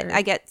mean, I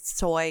get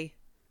soy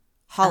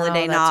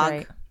holiday Oh, nog.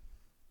 that's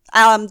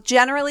right.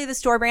 Generally, the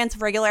store brands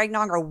of regular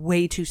eggnog are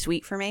way too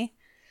sweet for me.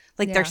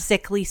 Like, Yeah. they're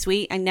sickly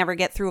sweet. I never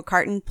get through a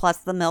carton. Plus,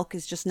 the milk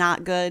is just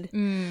not good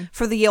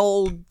for the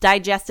old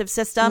digestive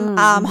system.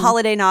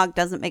 Holiday nog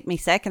doesn't make me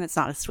sick, and it's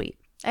not as sweet.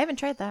 I haven't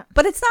tried that.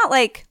 But it's not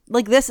like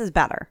this is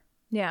better.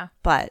 Yeah.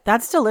 But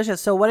that's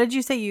delicious. So, what did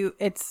you say?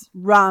 It's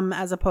rum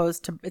as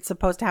opposed to it's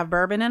supposed to have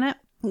bourbon in it.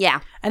 yeah,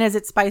 And is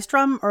it spiced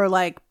rum or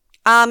like?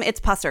 it's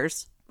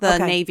Pussers, the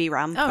Okay. navy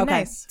rum. Oh, Okay.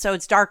 nice. So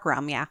it's dark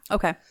rum. Yeah.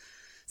 Okay.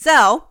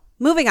 So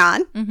moving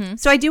on.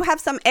 So I do have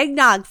some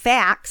eggnog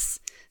facts.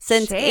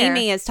 Since Share.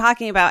 Amy is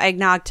talking about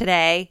eggnog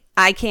today,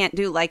 I can't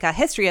do like a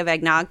history of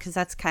eggnog because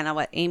that's kind of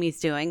what Amy's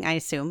doing, I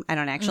assume. I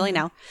don't actually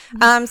know.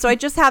 So I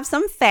just have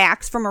some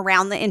facts from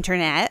around the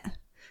internet.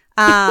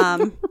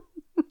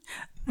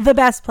 The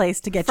best place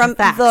to get From your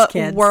facts, the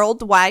kids.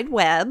 World Wide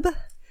Web.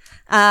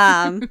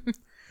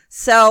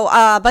 So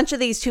a bunch of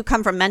these too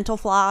come from Mental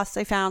Floss.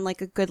 I found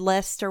like a good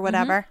list or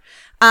whatever.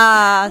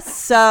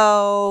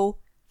 So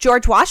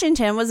George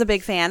Washington was a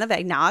big fan of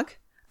eggnog.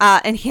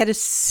 And he had a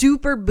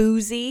super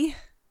boozy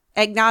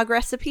eggnog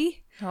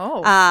recipe.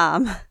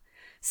 Oh.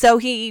 So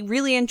he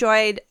really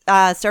enjoyed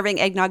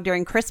serving eggnog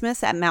during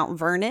Christmas at Mount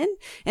Vernon.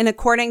 And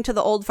according to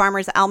the Old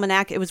Farmer's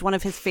Almanac, it was one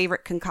of his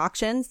favorite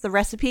concoctions. The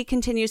recipe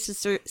continues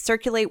to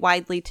circulate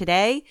widely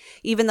today,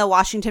 even though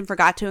Washington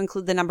forgot to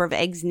include the number of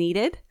eggs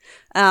needed.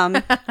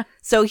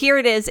 So here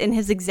it is in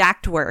his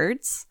exact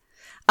words.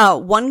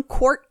 1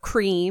 quart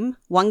cream,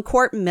 1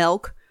 quart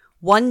milk,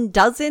 1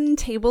 dozen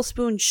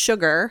tablespoons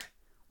sugar,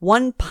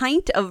 1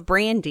 pint of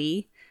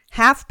brandy,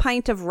 half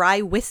pint of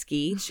rye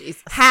whiskey,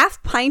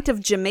 half pint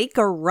of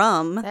Jamaica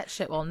rum, That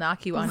shit will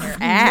knock you on your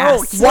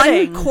ass. No. 1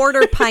 kidding.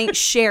 quarter pint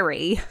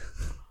sherry.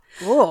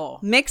 Ooh.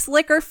 Mix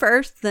liquor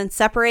first, then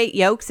separate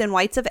yolks and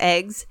whites of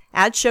eggs.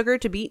 Add sugar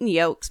to beaten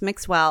yolks.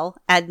 Mix well.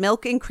 Add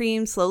milk and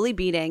cream, slowly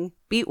beating.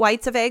 Beat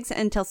whites of eggs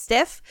until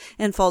stiff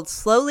and fold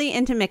slowly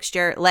into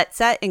mixture. Let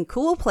set in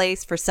cool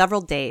place for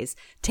several days.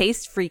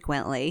 Taste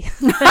frequently.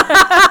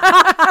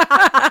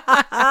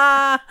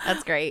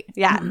 That's great.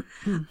 Yeah.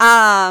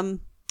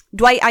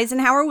 Dwight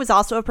Eisenhower was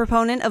also a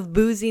proponent of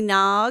boozy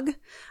nog.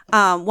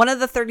 One of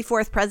the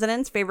 34th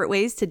president's favorite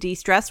ways to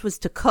de-stress was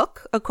to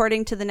cook,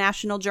 according to the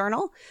National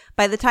Journal.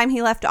 By the time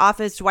he left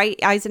office, Dwight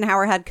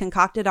Eisenhower had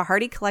concocted a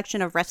hearty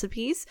collection of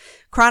recipes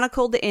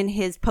chronicled in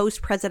his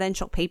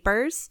post-presidential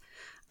papers.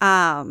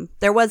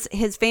 There was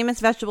his famous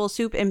vegetable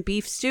soup and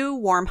beef stew,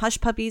 warm hush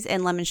puppies,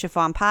 and lemon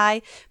chiffon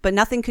pie, but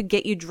nothing could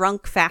get you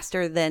drunk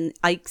faster than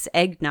Ike's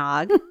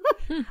eggnog.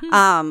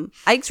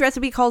 Ike's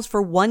recipe calls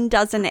for 1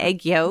 dozen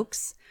egg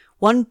yolks,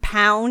 1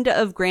 pound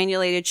of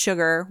granulated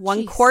sugar,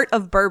 1 quart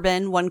of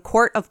bourbon, 1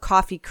 quart of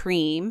coffee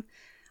cream,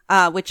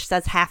 which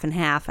says half and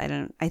half.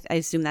 I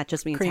assume that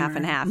just means Creamer. half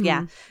and half.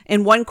 Yeah.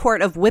 And 1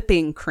 quart of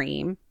whipping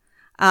cream.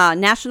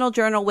 National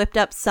Journal whipped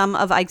up some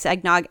of Ike's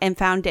eggnog and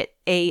found it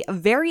a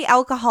very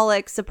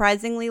alcoholic,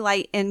 surprisingly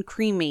light and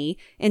creamy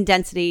in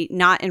density,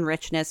 not in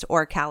richness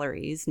or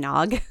calories.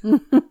 Nog.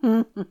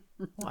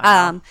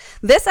 Wow.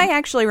 This I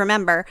actually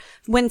remember.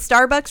 When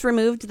Starbucks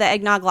removed the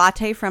eggnog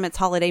latte from its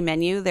holiday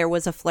menu, there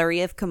was a flurry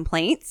of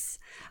complaints.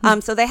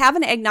 So they have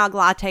an eggnog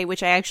latte,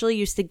 which I actually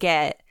used to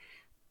get.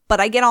 But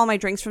I get all my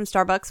drinks from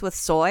Starbucks with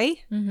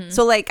soy.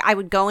 So like I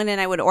would go in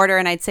and I would order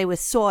and I'd say with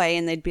soy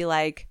and they'd be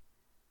like,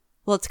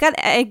 well,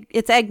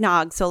 it's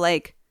eggnog. So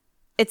like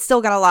it's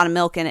still got a lot of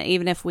milk in it,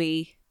 even if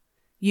we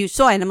use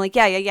soy. And I'm like,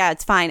 yeah,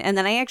 it's fine. And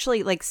then I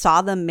actually like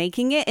saw them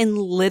making it and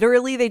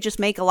literally they just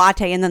make a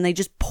latte and then they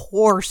just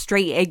pour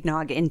straight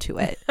eggnog into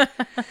it.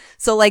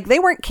 So like they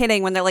weren't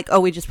kidding when they're like,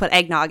 oh, we just put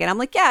eggnog. And I'm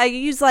like, yeah, you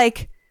use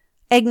like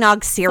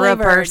eggnog syrup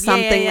Flavored. or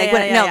something.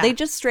 Yeah. They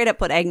just straight up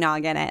put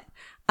eggnog in it.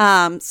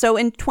 So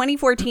in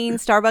 2014,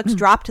 Starbucks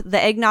dropped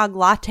the eggnog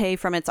latte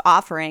from its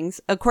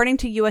offerings. According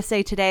to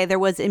USA Today, there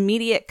was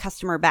immediate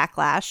customer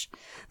backlash.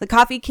 The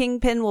coffee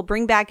kingpin will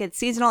bring back its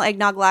seasonal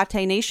eggnog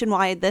latte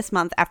nationwide this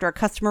month after a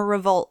customer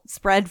revolt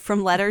spread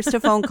from letters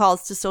to phone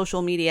calls to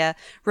social media.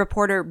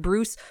 Reporter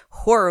Bruce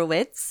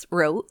Horowitz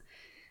wrote,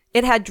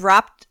 it had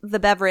dropped the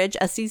beverage,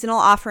 a seasonal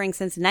offering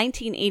since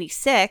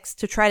 1986,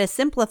 to try to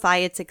simplify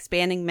its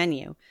expanding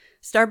menu.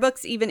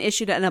 Starbucks even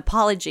issued an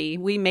apology.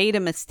 We made a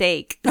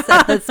mistake,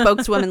 said the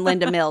spokeswoman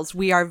Linda Mills.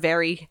 We are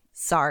very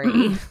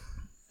sorry.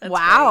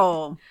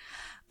 Wow.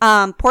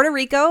 Puerto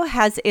Rico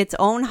has its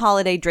own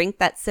holiday drink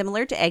that's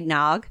similar to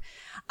eggnog.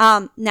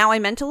 Now, I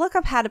meant to look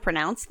up how to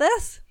pronounce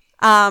this,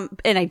 and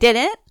I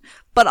didn't.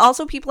 But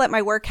also people at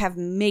my work have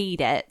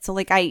made it. So,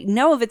 like, I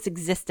know of its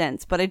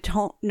existence, but I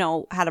don't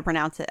know how to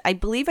pronounce it. I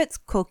believe it's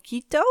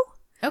coquito.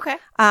 Okay.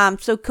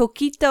 So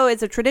coquito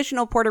is a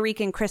traditional Puerto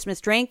Rican Christmas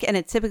drink, and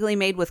it's typically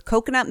made with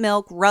coconut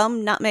milk,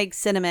 rum, nutmeg,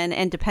 cinnamon,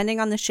 and depending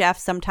on the chef,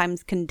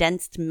 sometimes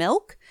condensed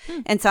milk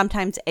and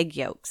sometimes egg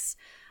yolks.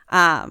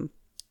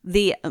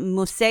 The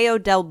Museo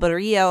del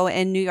Barrio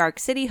in New York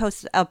City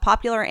hosts a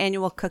popular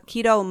annual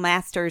Coquito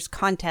Masters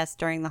contest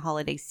during the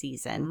holiday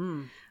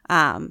season.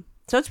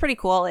 So it's pretty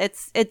cool.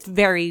 It's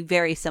very,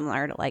 very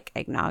similar to like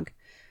eggnog.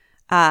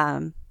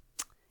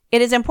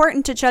 It is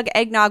important to chug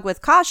eggnog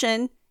with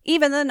caution,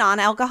 even the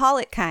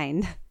non-alcoholic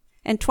kind.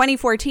 In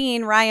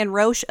 2014, Ryan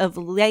Roche of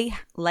Lehi,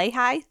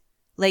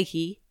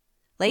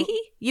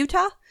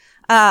 Utah,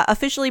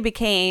 officially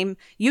became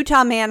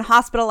Utah man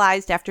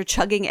hospitalized after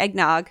chugging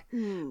eggnog.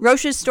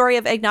 Roche's story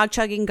of eggnog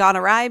chugging gone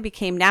awry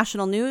became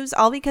national news,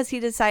 all because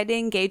he decided to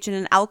engage in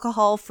an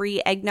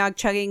alcohol-free eggnog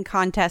chugging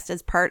contest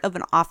as part of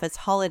an office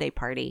holiday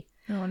party.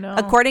 Oh, no.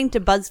 According to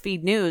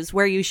BuzzFeed News,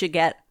 where you should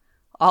get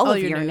all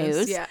of your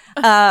news.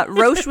 Yeah.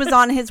 Roche was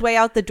on his way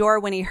out the door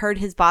when he heard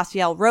his boss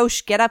yell,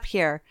 "Roche, get up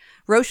here."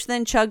 Roche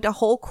then chugged a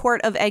whole quart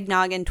of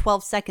eggnog in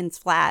 12 seconds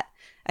flat.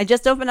 I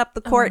just opened up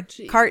the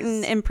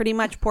carton and pretty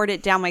much poured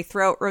it down my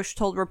throat, Roche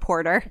told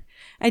reporter.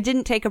 I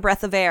didn't take a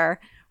breath of air.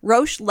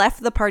 Roche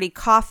left the party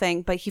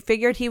coughing, but he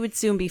figured he would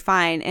soon be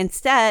fine.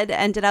 Instead,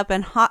 ended up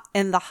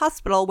in the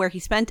hospital where he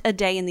spent a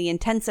day in the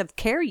intensive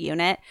care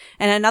unit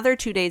and another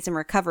 2 days in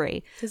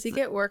recovery. Does he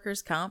get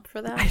workers' comp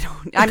for that?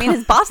 I mean,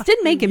 his boss did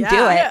make him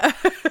do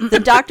it.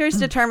 The doctors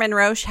determined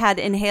Roche had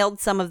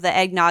inhaled some of the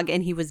eggnog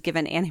and he was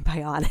given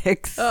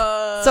antibiotics.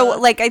 So,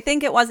 like, I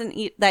think it wasn't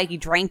that he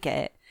drank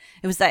it.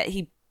 It was that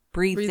he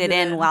breathed it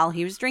in while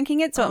he was drinking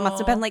it. So it must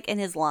have been, like, in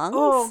his lungs.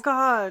 Oh,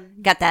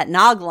 God. Got that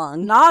nog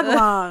lung. Nog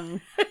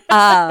lung.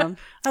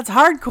 That's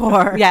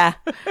hardcore. Yeah.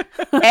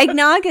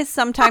 Eggnog is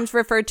sometimes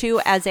referred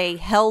to as a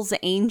Hell's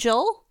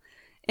Angel.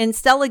 In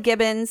Stella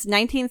Gibbons'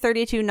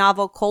 1932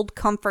 novel Cold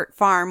Comfort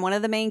Farm, one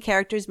of the main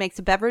characters makes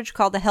a beverage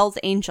called the Hell's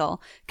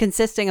Angel,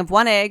 consisting of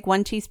 1 egg,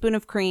 1 teaspoon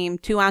of cream,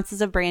 2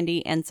 ounces of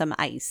brandy, and some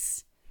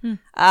ice.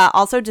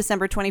 Also,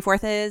 December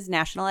 24th is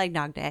National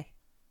Eggnog Day.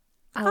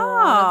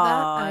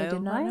 I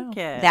did not know.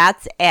 it.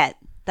 That's it.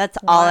 That's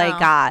all I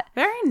got.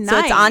 Very nice. So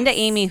it's on to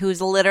Amy,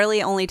 who's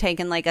literally only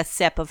taken like a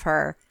sip of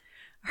her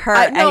No,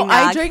 I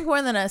eggnog. drink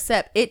more than a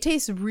sip. It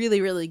tastes really,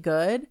 really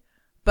good,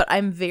 but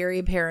I'm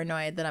very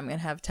paranoid that I'm gonna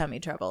have tummy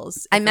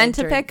troubles. I meant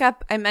to pick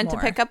up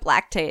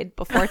Lactaid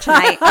before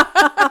tonight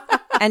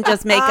and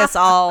just make us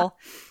all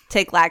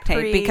take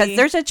Lactaid because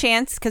there's a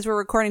chance, because we're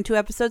recording 2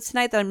 episodes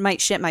tonight, that I might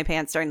shit my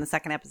pants during the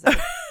second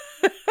episode.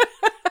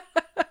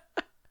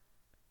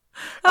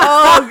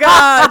 Oh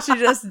God, she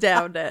just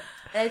downed it.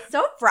 It's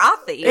so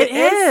frothy. It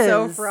is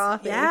so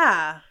frothy.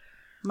 Yeah.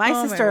 My Oh,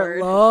 my sister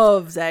word.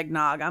 loves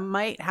eggnog. I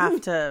might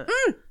have to.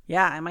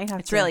 Yeah, I might have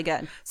It's to. really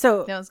good.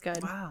 So That was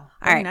good. wow. All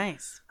Very right.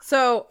 nice.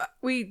 So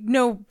we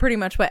know pretty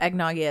much what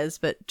eggnog is,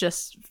 but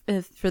just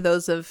for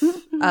those of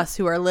us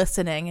who are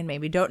listening and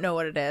maybe don't know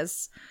what it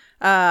is,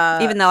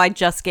 Even though I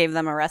just gave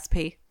them a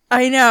recipe.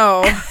 I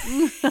know.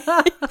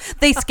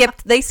 They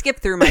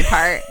skipped through my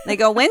part. They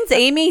go, "When's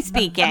Amy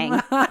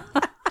speaking?"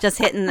 Just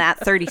hitting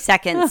that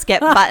 30-second skip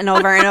button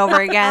over and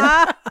over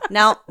again.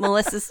 No,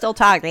 Melissa's still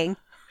talking.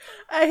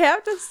 I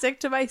have to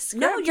stick to my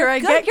script. No, or you're I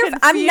good. get You're,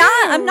 confused.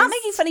 I'm not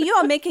making fun of you.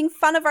 I'm making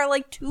fun of our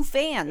like 2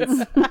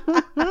 fans.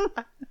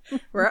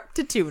 We're up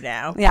to 2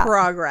 now. Yeah.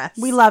 Progress.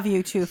 We love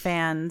you too,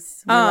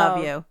 fans. We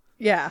love you.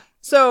 Yeah.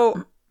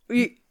 So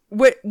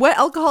what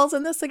alcohol's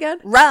in this again?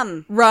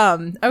 Rum.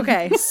 Rum.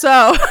 Okay.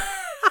 So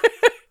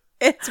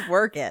it's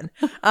working.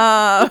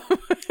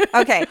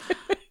 Okay.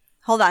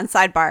 Hold on,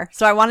 sidebar.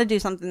 So I want to do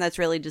something that's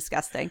really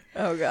disgusting.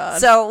 Oh God.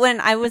 So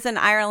when I was in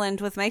Ireland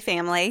with my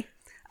family,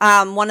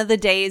 one of the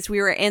days we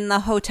were in the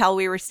hotel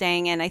we were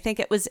staying in, I think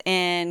it was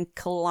in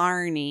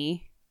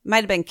Killarney. Might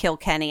have been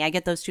Kilkenny. I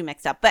get those two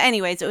mixed up. But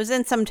anyways, it was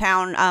in some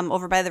town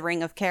over by the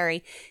Ring of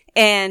Kerry.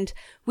 And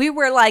we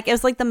were like, it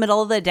was like the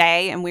middle of the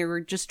day and we were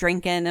just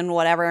drinking and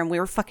whatever. And we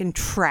were fucking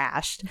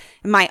trashed.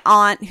 And my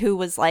aunt, who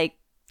was like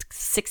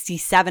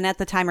 67 at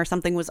the time or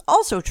something, was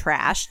also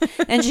trashed.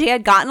 And she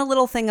had gotten a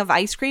little thing of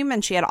ice cream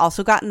and she had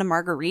also gotten a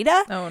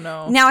margarita. Oh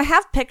no. Now I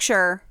have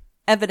picture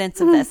evidence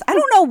of this. I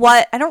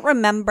don't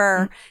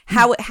remember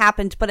how it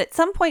happened, but at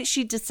some point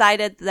she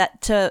decided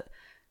that to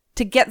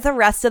get the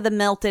rest of the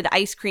melted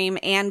ice cream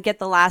and get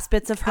the last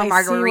bits of her I see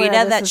margarita,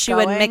 where this that is she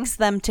would going. mix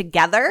them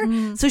together.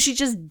 So she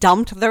just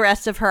dumped the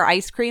rest of her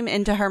ice cream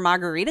into her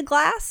margarita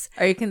glass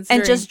Are you considering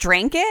and just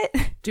drank it.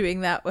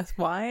 doing that with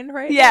wine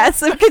right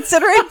Yes, I'm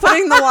considering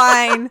putting the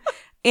wine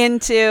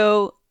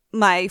into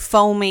my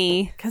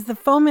foamy Because the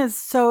foam is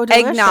so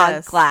delicious.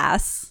 eggnog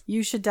glass.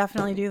 You should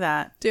definitely do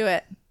that. now? Do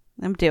it.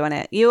 I'm doing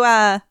it. You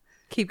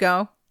Keep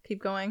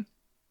going.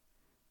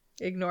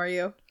 Ignore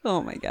you.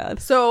 oh my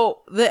god.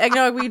 So the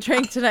eggnog we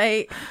drank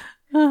tonight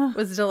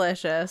was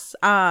delicious.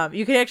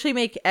 You can actually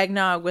make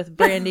eggnog with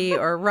brandy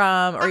or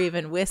rum or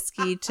even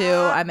whiskey too.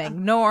 I'm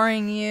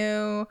ignoring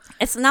you.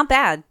 It's not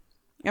bad.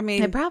 I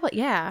mean, It probably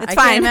It's I fine.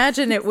 can't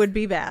imagine it would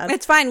be bad.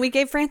 it's fine. We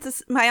gave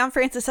my Aunt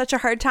Frances such a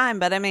hard time,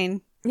 but I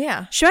mean,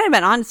 Yeah. she might have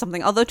been on to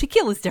something, although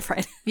tequila's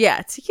different.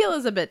 Yeah, tequila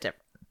is a bit different.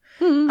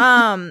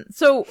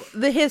 So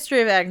the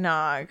history of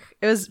eggnog.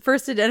 It was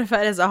first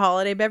identified as a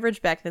holiday beverage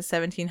back in the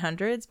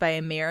 1700s by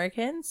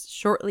Americans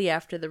shortly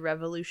after the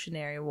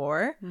Revolutionary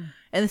War.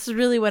 And this is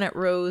really when it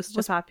rose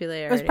to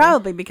popularity. It was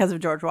probably because of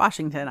George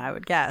Washington, I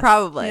would guess.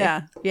 Probably.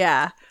 Yeah.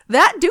 Yeah.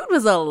 That dude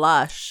was a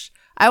lush.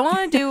 I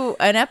want to do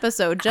an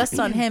episode just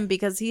on him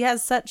because he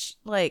has such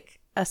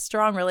like a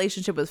strong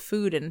relationship with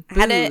food and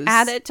booze.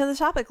 Add it to the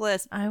topic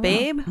list, I will.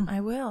 babe.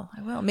 I will.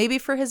 Maybe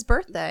for his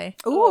birthday.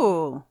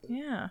 Ooh.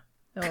 Yeah.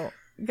 Oh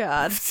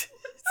God.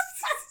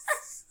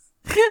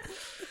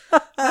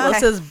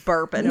 Melissa's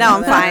burping. No, I'm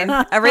over there.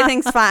 fine.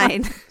 Everything's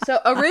fine. So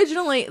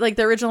originally, like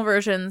the original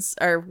versions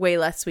are way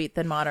less sweet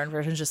than modern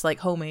versions. Just like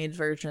homemade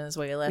version is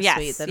way less Yes,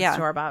 sweet than yeah.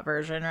 store bought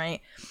version,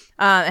 right?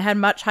 It had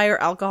much higher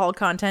alcohol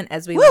content,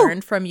 as we Woo!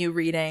 learned from you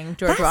reading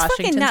George That's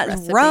fucking Washington's nuts.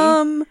 recipe.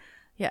 Rum,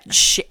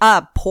 Yeah.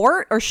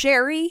 port or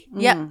sherry.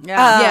 Yeah.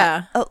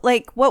 Yeah. Yeah.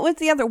 Like what was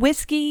the other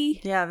whiskey?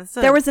 Yeah. That's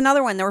There was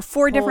another one. There were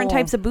 4 different whole-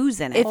 types of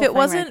booze in it. If Whole it thing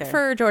wasn't right there.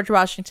 for George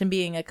Washington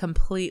being a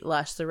complete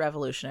lush, the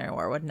Revolutionary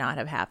War would not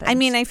have happened. I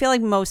mean, I feel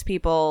like most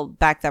people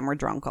back then were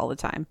drunk all the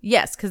time.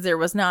 yes, because there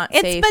was not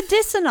It's safe.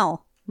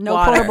 medicinal, no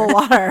water. potable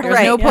water. There was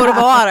no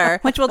potable water.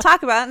 which we'll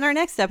talk about in our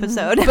next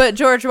episode. But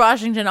George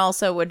Washington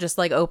also would just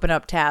like open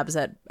up tabs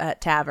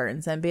at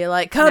taverns and be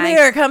like, "Come Nice.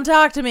 here, come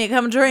talk to me,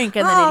 come drink,"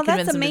 and then Oh, he'd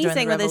convince that's them to join the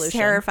amazing with his revolution.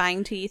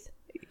 terrifying teeth.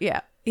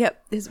 Yeah.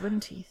 Yep. His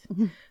wooden teeth.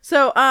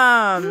 So,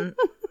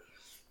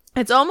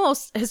 it's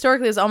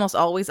almost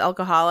always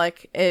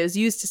alcoholic. It was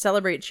used to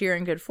celebrate cheer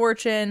and good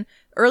fortune.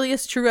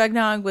 Earliest true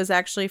eggnog was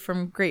actually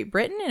from Great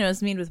Britain, and it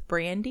was made with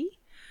brandy.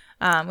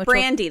 Which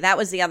Brandy, that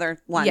was the other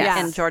one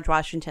Yes. in George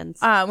Washington's.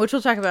 which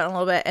we'll talk about in a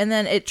little bit. And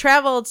then it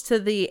traveled to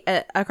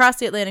across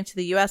the Atlantic to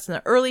the U.S. in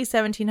the early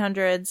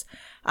 1700s.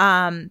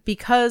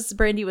 Because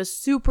brandy was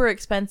super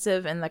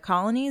expensive in the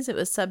colonies, it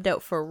was subbed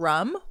out for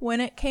rum when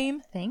it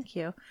came. Thank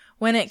you.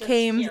 When it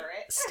came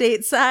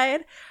stateside.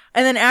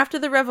 And then after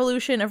the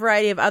Revolution, a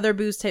variety of other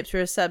booze types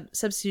were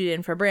substituted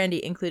in for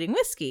brandy, including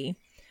whiskey.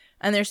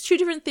 And there's 2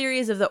 different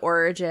theories of the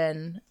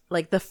origin,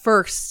 like the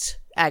first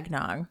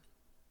eggnog.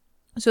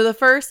 So the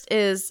first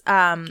is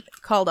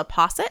called a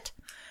posset.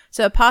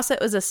 So a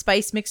posset was a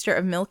spice mixture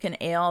of milk and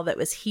ale that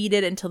was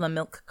heated until the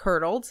milk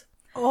curdled.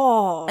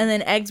 Oh. And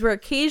then eggs were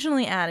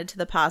occasionally added to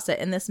the posset,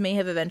 and this may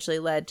have eventually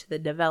led to the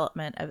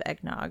development of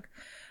eggnog.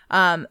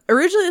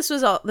 Originally, this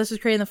was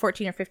created in the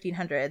 14 or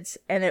 1500s,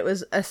 and it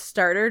was a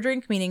starter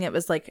drink, meaning it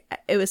was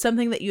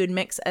something that you would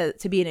mix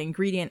to be an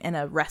ingredient in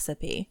a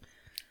recipe.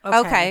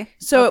 Okay.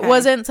 So it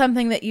wasn't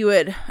something that you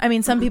would, I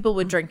mean, some people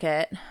would drink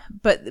it,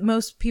 but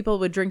most people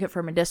would drink it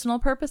for medicinal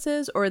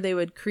purposes, or they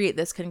would create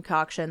this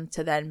concoction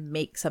to then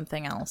make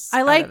something else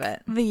I out like of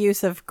it. the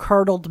use of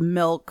curdled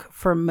milk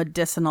for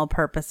medicinal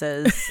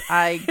purposes.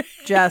 I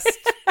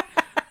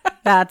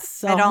I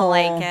don't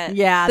like it.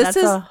 Yeah, This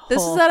is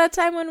whole, at a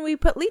time when we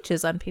put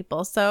leeches on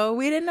people, so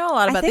we didn't know a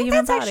lot about I the think human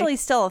that's body. actually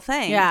still a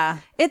thing. Yeah.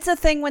 It's a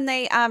thing when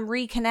they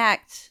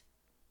reconnect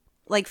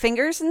like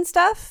fingers and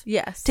stuff.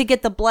 Yes. To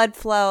get the blood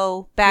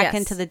flow back Yes.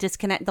 into the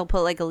disconnect, they'll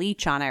put like a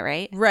leech on it,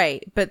 right?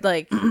 Right, but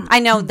like I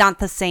know not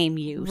the same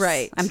use.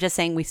 Right. I'm just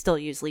saying we still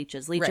use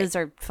leeches. Leeches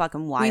are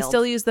fucking wild. we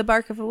still use the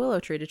bark of a willow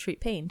tree to treat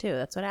pain too.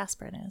 That's what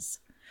aspirin is.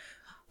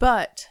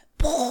 But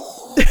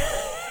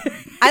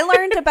I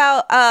learned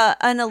about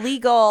an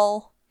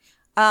illegal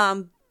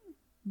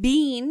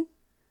bean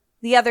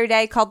the other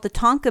day called the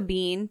Tonka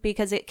bean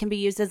because it can be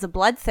used as a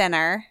blood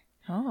thinner.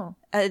 oh,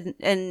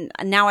 And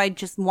now I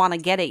just want to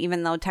get it,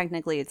 even though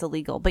technically it's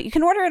illegal. But you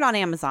can order it on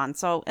Amazon,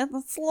 so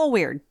it's a little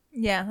weird.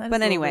 yeah. That's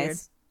But a little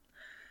anyways,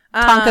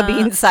 weird. Tonka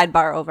bean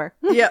sidebar over.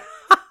 Yep.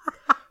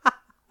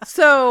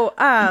 So,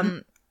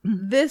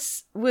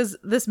 this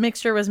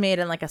mixture was made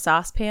in like a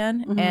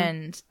saucepan,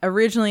 and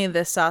originally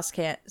this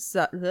saucepan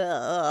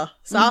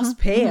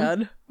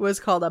was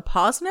called a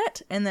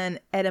posnet, and then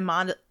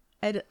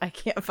I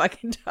can't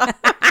fucking talk.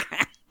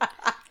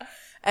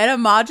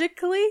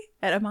 Etymologically,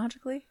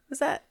 is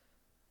that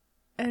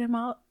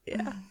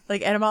yeah,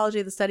 like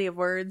etymology, the study of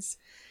words.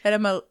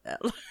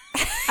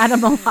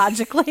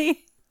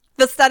 etymologically.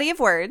 The study of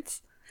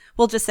words.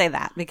 We'll just say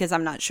that because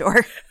I'm not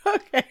sure.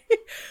 Okay.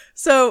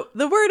 So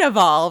the word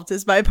evolved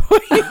is my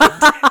point.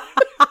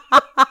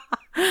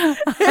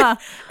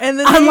 And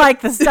then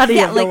Unlike the study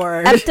of the like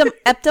word.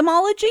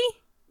 etymology?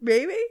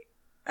 maybe,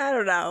 I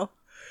don't know.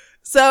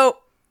 So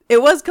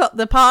it was called,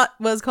 the pot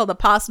was called a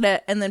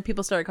posnet, and then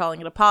people started calling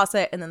it a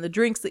posset, and then the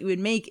drinks that you would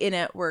make in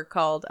it were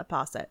called a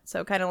posset.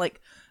 So kind of like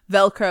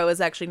Velcro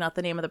is actually not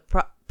the name of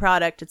the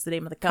product, it's the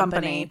name of the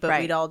company, but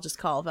right. we'd all just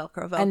call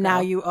Velcro. And now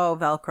you owe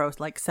Velcro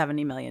like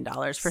 $70 million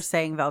for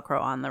saying Velcro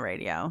on the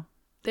radio.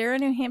 They're a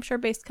New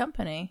Hampshire-based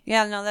company.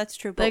 Yeah, no, that's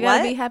true. But They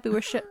gotta what? be happy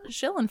we're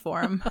shilling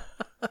for them.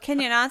 Can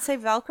you not say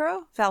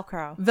Velcro?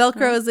 Velcro.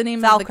 Velcro is the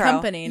name of the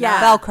company. Yeah.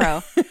 not-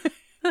 Velcro.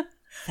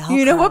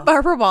 You know what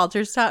Barbara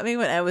Walters taught me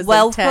when I was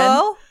like 10?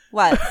 Velcro?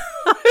 What?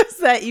 Is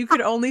that you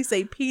could only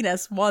say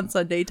penis once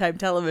on daytime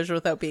television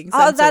without being Oh,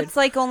 censored. that's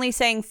like only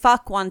saying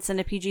fuck once in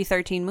a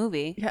PG-13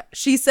 movie. Yeah,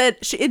 she said,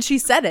 she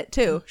said it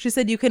too. She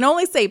said you can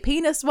only say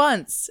penis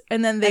once,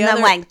 and then And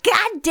I'm like,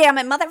 God damn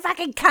it,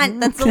 motherfucking cunt.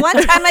 That's the one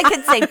time I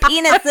can say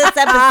penis this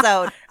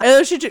episode. and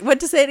then she went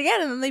to say it again,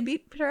 and then they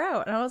beat her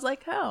out, and I was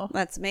like, oh,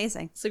 That's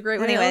amazing. it's a great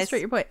way to Anyways. illustrate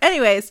your point.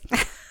 Anyways,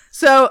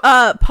 so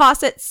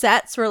posset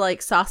sets were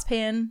like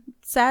saucepan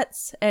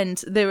sets,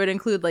 and they would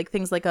include like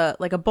things like a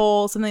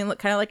bowl, something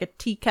kind of like a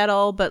tea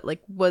kettle, but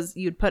like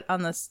you'd put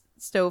on the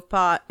stove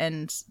pot,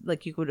 and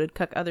like you would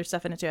cook other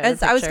stuff in it too. I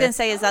was going to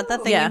say, is that the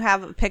thing Yeah. you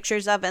have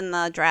pictures of in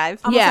the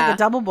drive? Almost Yeah. like a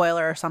double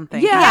boiler or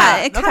something. Yeah.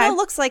 Yeah, it kind of okay.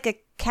 looks like a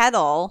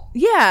kettle,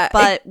 yeah,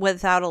 but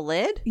without a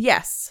lid.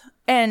 yes.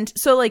 And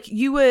so like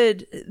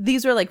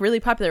these were like really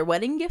popular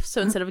wedding gifts.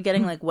 So instead of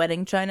getting like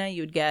wedding china,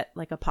 you'd get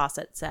like a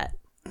posset set.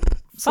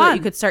 So that Fun.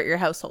 you could start your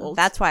household.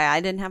 That's why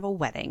I didn't have a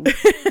wedding.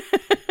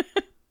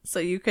 So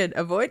you could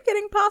avoid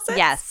getting possets?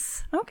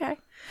 Yes. Okay.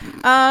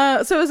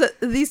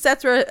 These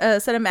sets were a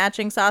set of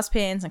matching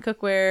saucepans and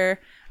cookware.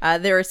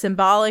 They were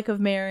symbolic of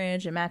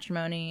marriage and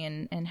matrimony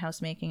and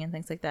housemaking and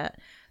things like that.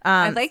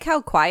 I like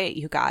how quiet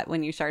you got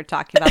when you started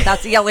talking about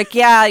that. So,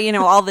 yeah,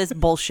 all this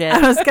bullshit.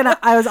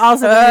 I was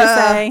also going to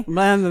say,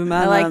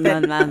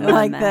 I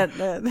like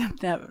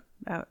that.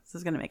 This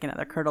is going to make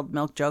another curdled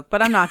milk joke,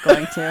 but I'm not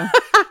going to.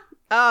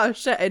 Oh,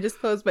 shit. I just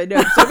closed my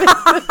notes.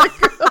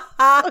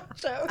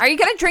 Are you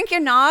going to drink your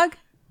nog?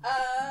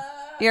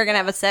 You're going to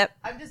have a sip?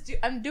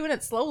 I'm doing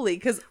it slowly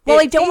because Well,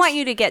 I don't want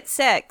you to get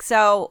sick,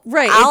 so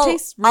Right, it I'll,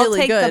 tastes I'll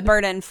really take the good.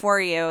 burden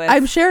for you.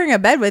 I'm sharing a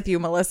bed with you,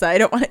 Melissa. I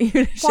don't want you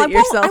to shit I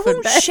yourself in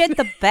won't bed. shit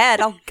the bed.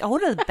 I'll go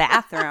to the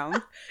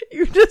bathroom.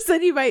 You just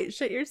said you might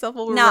shit yourself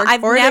while No,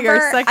 we're recording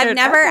our second I've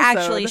never episode.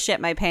 actually shit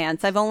my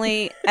pants. I've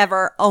only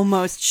ever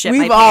almost shit my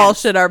We've pants. all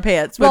shit our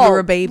pants when we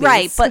were babies.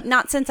 Right, but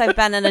not since I've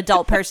been an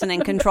adult person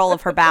in control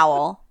of her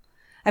bowel.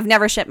 I've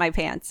never shit my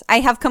pants. I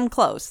have come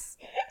close.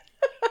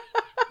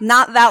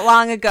 Not that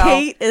long ago.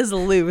 Kate is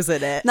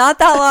losing it. Not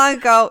that long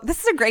ago. This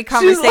is a great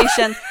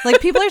conversation.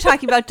 Like, people are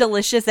talking about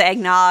delicious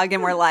eggnog,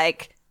 and we're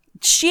like,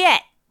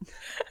 shit.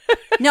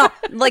 No,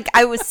 like,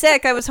 I was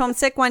sick. I was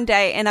homesick one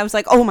day, and I was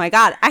like, oh my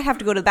God, I have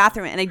to go to the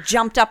bathroom. And I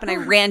jumped up and I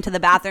ran to the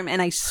bathroom, and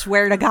I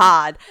swear to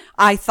God,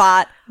 I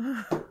thought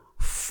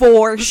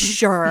for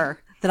sure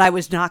that I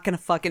was not going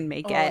to fucking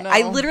make it. no.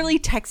 I literally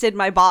texted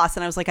my boss,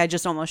 and I was like, I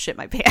just almost shit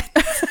my pants.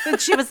 And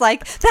she was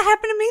like, that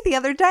happened to me the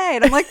other day.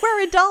 And I'm like,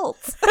 we're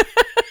adults.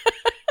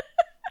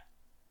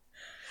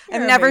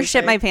 I've never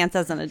shit my pants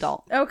as an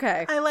adult.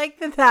 Okay. I like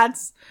that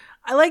that's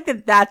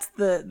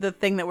the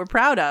thing that we're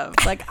proud of.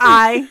 Like,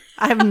 I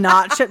have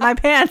not shit my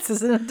pants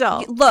as an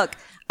adult. Look,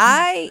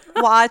 I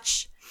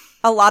watch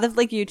a lot of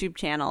like YouTube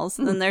channels,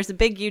 and there's a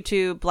big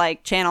YouTube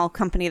like channel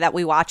company that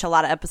we watch a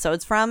lot of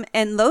episodes from,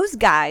 and those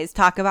guys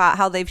talk about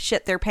how they've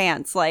shit their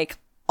pants like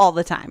all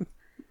the time,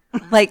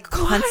 like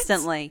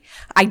constantly.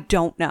 I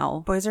don't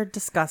know. Boys are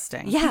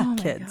disgusting. Yeah.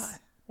 Kids.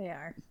 They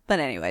are. But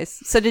anyways,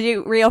 so did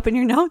you reopen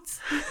your notes?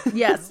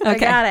 Yes, I Okay.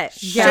 got it.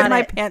 Shit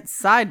my pants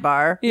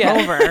sidebar. Yeah.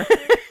 Over.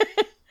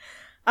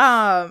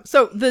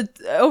 So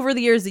over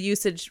the years, the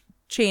usage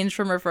changed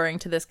from referring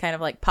to this kind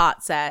of like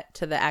pot set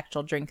to the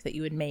actual drink that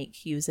you would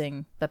make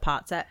using the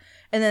pot set.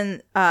 And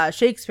then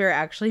Shakespeare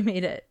actually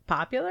made it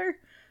popular.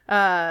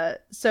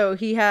 So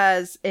he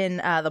has in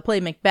the play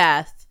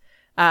Macbeth,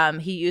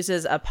 he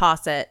uses a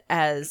posset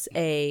as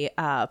a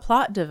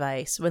plot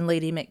device when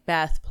Lady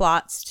Macbeth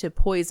plots to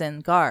poison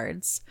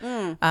guards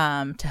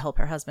to help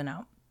her husband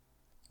out.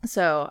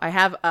 So I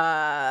have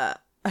an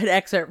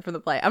excerpt from the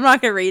play. I'm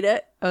not going to read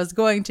it. I was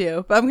going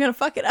to, but I'm going to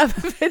fuck it up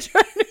if I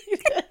try to read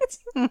it.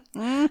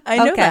 I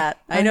know Okay. that.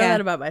 I know Okay. that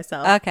about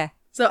myself. Okay.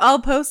 So I'll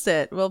post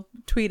it. We'll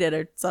tweet it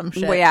or some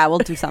shit. Well, yeah, we'll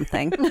do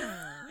something.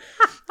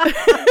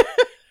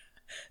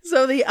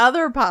 So the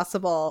other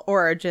possible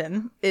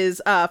origin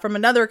is from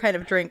another kind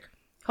of drink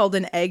called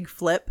an egg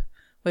flip,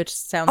 which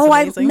sounds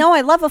amazing.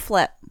 I love a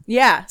flip.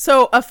 Yeah.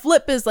 So a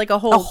flip is like a A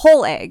whole.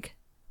 whole egg.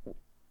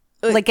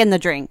 Like in the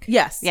drink.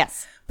 Yes.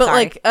 Yes. But Sorry.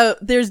 like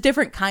there's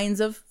different kinds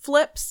of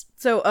flips.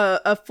 So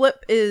a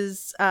flip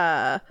is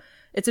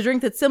it's a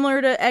drink that's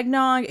similar to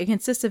eggnog. It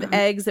consists of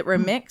eggs that were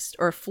mixed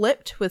or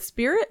flipped with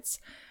spirits.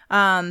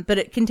 But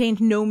it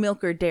contained no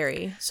milk or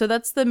dairy. So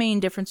that's the main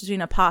difference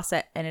between a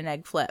posset and an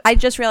egg flip. I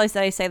just realized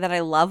that I say that I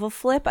love a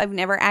flip. I've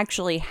never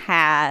actually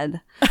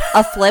had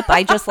a flip.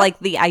 I just like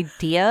the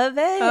idea of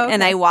it. Oh, okay.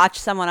 And I watched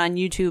someone on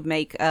YouTube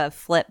make a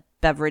flip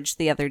beverage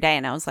the other day,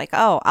 and I was like,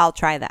 oh, I'll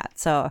try that.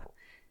 So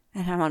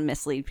I don't want to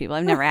mislead people.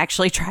 I've never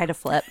actually tried a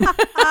flip.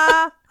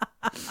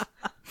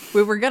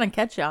 We were going to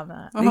catch you on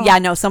that. Yeah,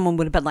 no, someone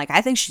would have been like,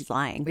 I think she's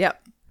lying.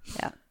 Yep.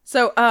 Yeah.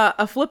 So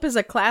a flip is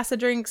a class of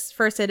drinks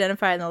first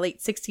identified in the late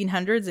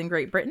 1600s in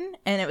Great Britain,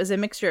 and it was a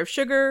mixture of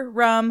sugar,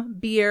 rum,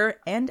 beer,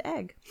 and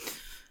egg.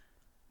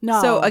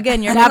 No. So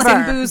again, you're Never.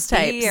 mixing booze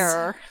types.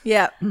 Beer.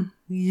 Yeah.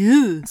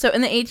 Yeah. So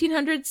in the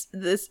 1800s,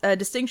 this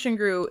distinction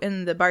grew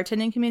in the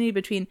bartending community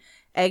between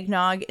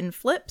eggnog and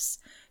flips.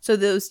 So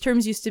those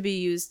terms used to be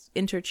used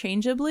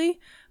interchangeably.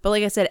 But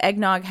like I said,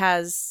 eggnog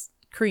has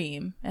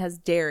cream, it has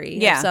dairy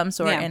Yeah. of some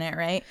sort Yeah. in it,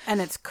 right? And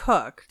it's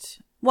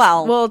cooked.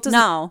 Well, it doesn't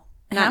no,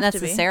 not have to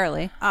be.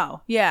 necessarily. Oh.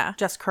 Yeah.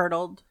 Just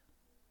curdled.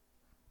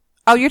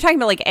 Oh, you're talking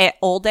about like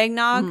old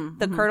eggnog,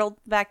 the curdled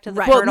back to the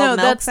Right. Well, curdled no, milk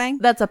that's thing?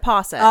 that's a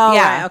posset. Oh,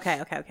 Yeah.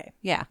 right. Okay.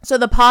 Yeah. So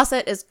the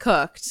posset is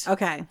cooked.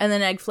 Okay. And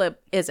then egg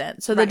flip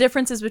isn't. So the Right.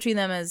 differences between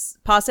them is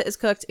posset is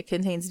cooked, it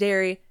contains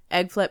dairy.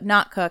 Egg flip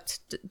not cooked,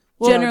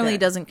 Well, generally okay.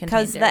 doesn't contain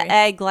Because dairy. the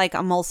egg like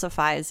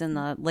emulsifies in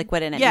the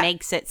liquid and it Yeah.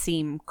 makes it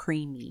seem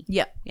creamy.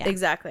 Yep, Yeah.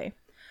 exactly.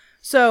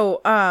 So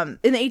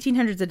in the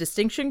 1800s, a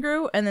distinction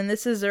grew, and then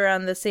this is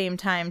around the same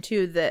time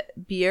too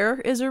that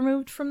beer is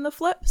removed from the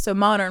flip. So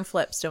modern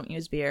flips don't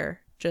use beer;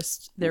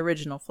 just the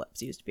original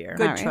flips used beer.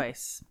 Good All right.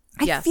 choice.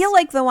 I Yes. feel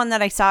like the one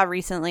that I saw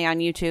recently on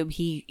YouTube,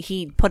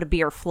 he put a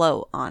beer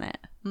float on it.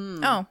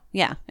 Oh,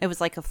 Yeah, it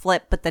was like a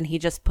flip, but then he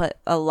just put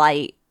a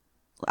light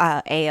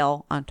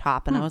ale on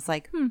top, and I was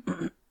like,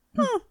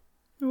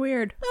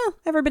 weird.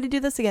 everybody do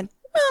this again.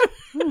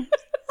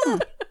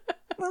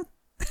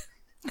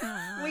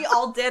 We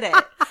all did it,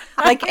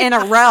 like in a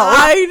row.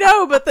 I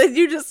know, but then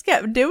you just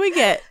kept doing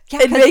it Yeah,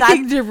 and 'cause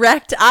making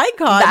direct eye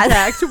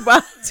contact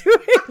while doing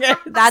it.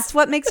 That's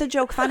what makes a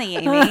joke funny,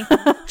 Amy.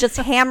 Just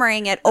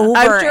hammering it over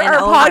I'm sure and our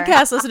over.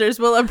 podcast listeners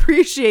will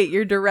appreciate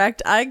your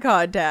direct eye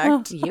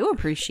contact. You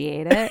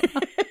appreciate it.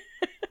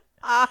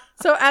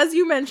 So, as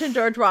you mentioned,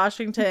 George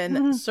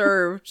Washington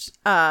served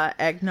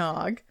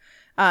eggnog,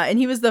 and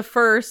he was the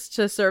first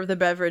to serve the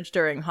beverage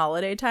during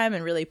holiday time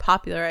and really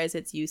popularize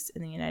its use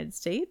in the United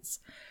States.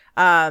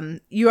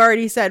 You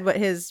already said what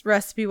his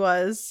recipe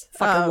was.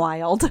 Fucking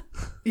wild.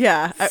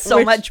 Yeah.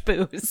 So much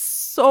booze.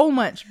 So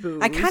much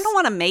booze. I kind of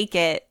want to make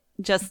it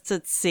just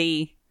to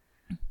see.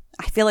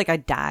 I feel like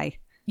I'd die.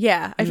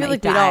 Yeah, I feel Might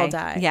like we'd all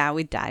die. Yeah,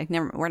 we'd die.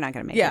 Never. We're not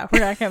gonna make Yeah, it. we're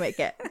not gonna make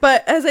it.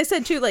 But as I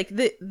said too, like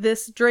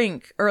this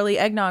drink, early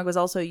eggnog, was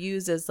also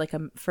used as like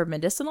for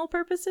medicinal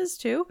purposes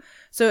too.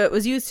 So it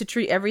was used to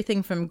treat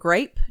everything from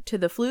gripe to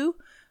the flu.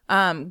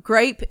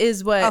 Gripe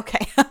is what.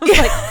 Okay. I was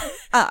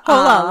like,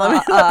 Hold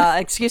on, let me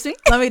excuse me.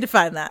 let me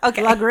define that.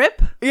 Okay. La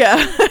grip.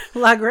 Yeah.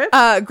 La grip.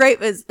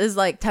 Gripe is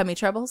like tummy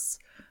troubles.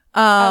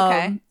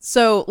 Okay.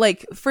 So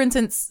like for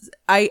instance,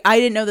 I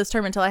didn't know this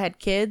term until I had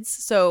kids.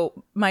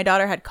 So my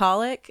daughter had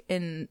colic,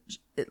 and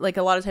like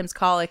a lot of times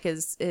colic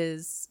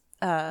is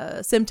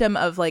a symptom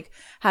of like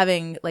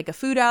having like a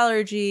food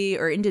allergy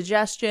or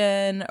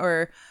indigestion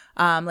or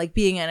like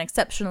being an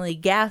exceptionally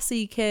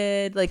gassy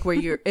kid, like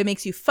where it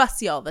makes you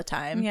fussy all the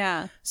time.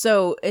 Yeah.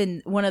 So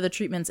in one of the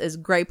treatments is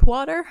gripe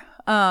water.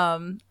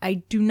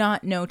 I do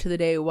not know to the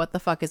day what the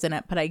fuck is in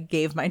it, but I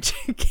gave my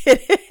kid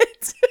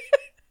it.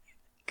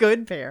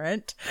 Good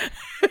parent.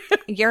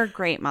 You're a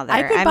great mother.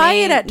 I could buy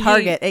mean, it at you-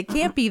 Target. It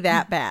can't be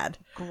that bad.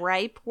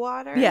 Gripe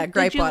water? Yeah,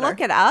 gripe Did you water.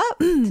 look it up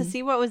to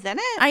see what was in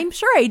it? I'm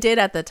sure I did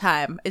at the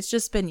time. It's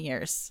just been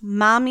years.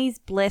 Mommy's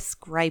Bliss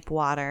gripe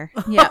water.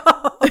 Yeah.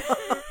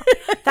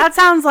 That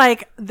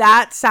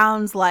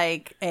sounds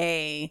like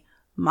a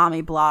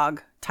mommy blog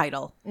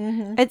title.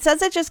 It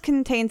says it just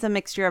contains a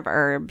mixture of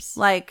herbs.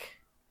 Like,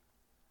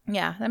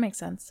 Yeah, that makes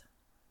sense.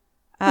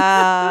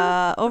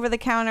 Over the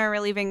counter,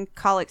 relieving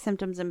colic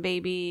symptoms in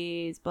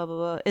babies, blah, blah,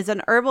 blah, is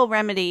an herbal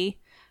remedy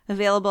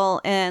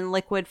available in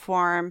liquid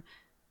form.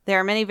 There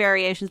are many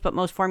variations, but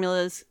most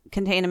formulas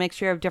contain a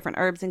mixture of different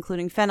herbs,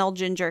 including fennel,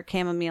 ginger,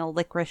 chamomile,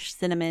 licorice,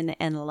 cinnamon,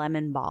 and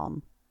lemon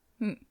balm.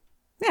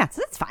 Yeah,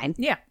 so that's fine.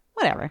 Yeah.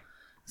 Whatever.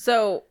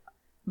 So,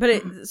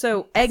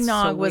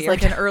 eggnog was weird.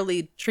 like an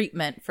early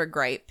treatment for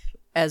gripe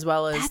as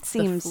well as That the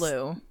seems-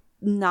 flu.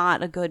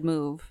 Not a good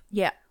move.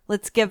 Yeah.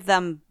 Let's give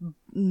them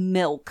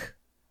milk.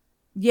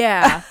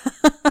 Yeah.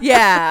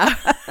 Yeah.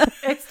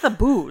 it's the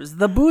booze.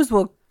 The booze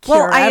will cure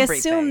Well, I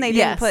everything. assume they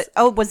Yes. didn't put...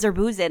 Oh, was there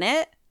booze in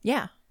it?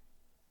 Yeah.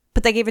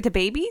 But they gave it to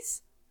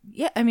babies?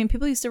 Yeah. I mean,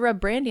 people used to rub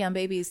brandy on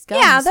babies'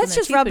 gums. Yeah, when that's their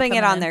just teeth would rubbing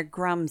it come on in. their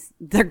grums.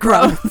 Their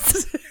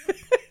grums.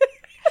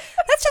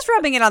 That's just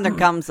rubbing it on their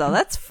gums, though.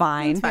 That's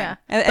fine. Yeah.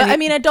 And- But I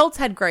mean, adults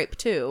had gripe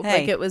too. Hey.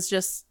 Like it was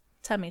just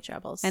tummy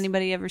troubles.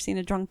 Anybody ever seen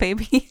a drunk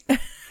baby?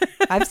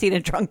 I've seen a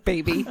drunk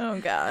baby. Oh,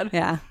 God.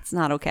 Yeah, it's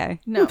not okay.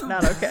 No,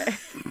 not okay.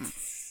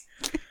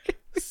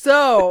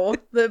 So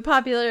the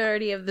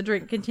popularity of the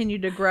drink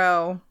continued to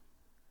grow.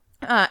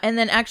 And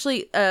then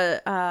actually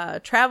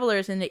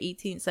travelers in the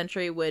 18th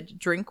century would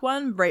drink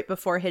one right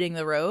before hitting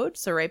the road.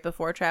 So right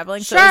before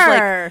traveling. So it was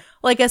Sure.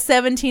 like a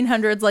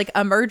 1700s like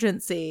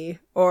emergency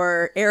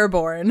or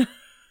airborne.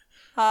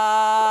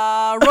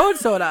 Road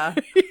soda.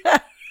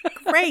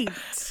 Great.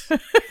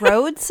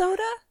 Road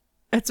soda?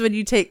 That's when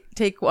you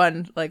take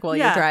one like while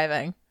Yeah. you're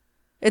driving.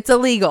 It's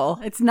illegal.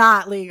 It's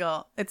not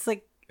legal. It's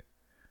like,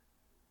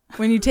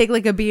 When you take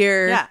like a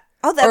beer. yeah.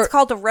 Oh, that's Or-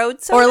 called a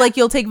road soda? Or like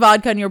you'll take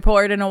vodka and you'll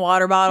pour it in a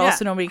water bottle Yeah.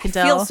 so nobody can I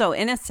tell. feel so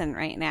innocent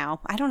right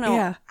now. I don't know.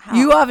 Yeah. how.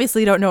 You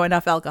obviously don't know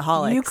enough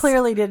alcoholics. You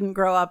clearly didn't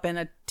grow up in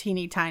a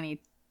teeny tiny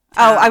Oh,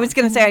 town. I was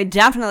going to say I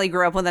definitely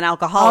grew up with an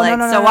alcoholic.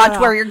 So watch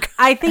where you're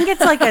I think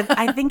it's like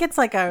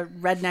a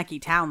rednecky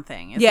town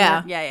thing. Isn't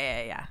Yeah. it?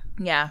 Yeah.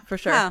 Yeah, for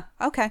sure. Oh,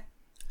 okay.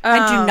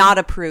 I do not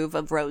approve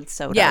of road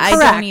soda. Yeah, I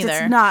Correct. don't either.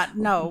 It's not.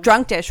 No.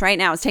 Drunk Dish right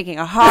now is taking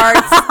a hard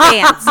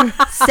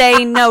stance.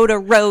 Say no to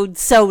road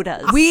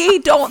sodas. We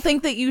don't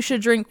think that you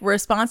should drink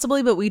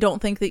responsibly, but we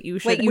don't think that you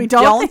should. Wait, you we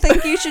don't, don't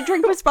think you should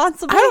drink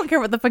responsibly? I don't care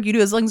what the fuck you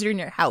do as long as you're in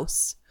your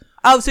house.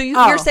 Oh, so you're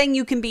Oh. saying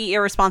you can be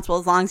irresponsible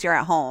as long as you're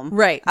at home.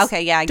 Right.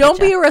 Okay, yeah, I Don't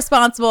getcha. be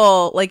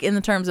irresponsible, like in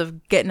the terms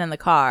of getting in the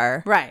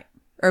car Right.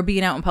 or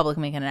being out in public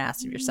making an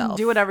ass of yourself.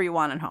 Do whatever you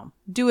want at home.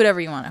 Do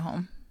whatever you want at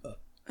home.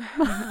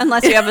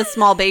 Unless you have a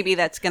small baby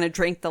that's going to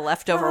drink the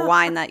leftover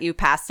wine that you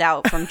passed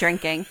out from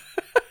drinking.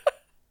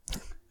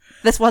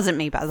 This wasn't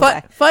me, by the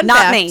way. Fun Not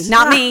fact. me.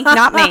 Not me.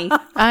 Not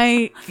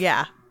me.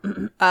 Yeah.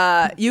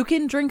 You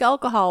can drink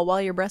alcohol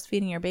while you're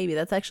breastfeeding your baby.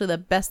 That's actually the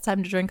best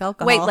time to drink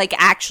alcohol. Wait, like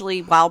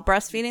actually while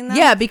breastfeeding them?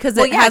 Yeah, because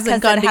it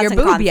hasn't 'cause gone it to your hasn't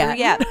boob gone through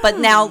yet. But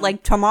now,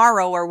 like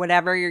tomorrow or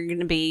whatever, you're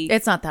going to be.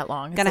 It's not that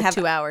long. It's Gonna like have-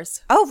 2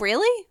 hours. Oh,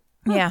 really?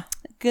 Yeah.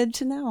 Good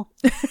to know.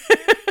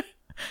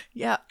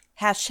 Yeah.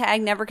 Hashtag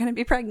never going to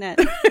be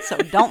pregnant. So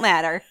don't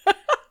matter.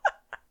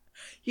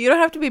 You don't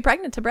have to be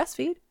pregnant to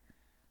breastfeed.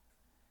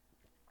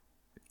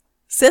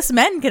 Cis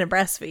men can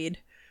breastfeed.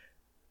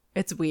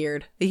 It's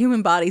weird. The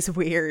human body's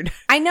weird.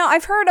 I know.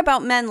 I've heard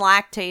about men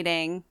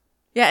lactating,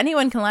 Yeah,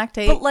 anyone can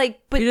lactate.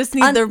 but you just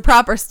need the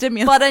proper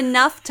stimulus. but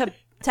enough to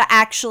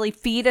actually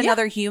feed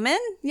another human.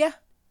 Yeah.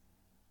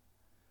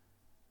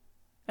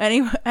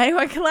 Anyone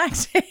can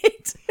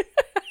lactate.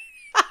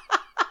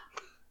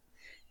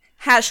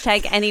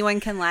 Hashtag anyone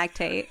can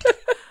lactate.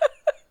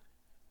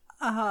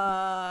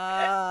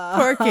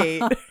 Poor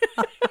Kate.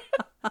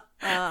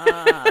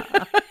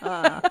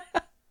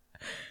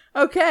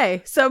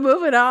 Okay, so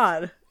moving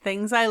on.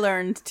 Things I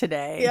learned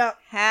today. Yep.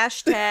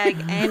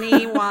 Hashtag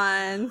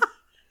anyone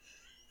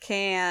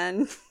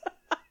can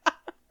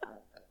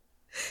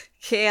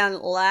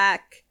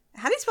lack.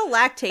 How do you spell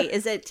lactate?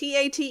 Is it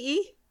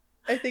T-A-T-E?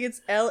 I think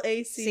it's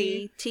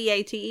LAC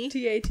T-A-T-E?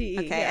 TATE.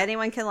 Okay,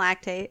 anyone can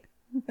lactate.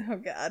 Oh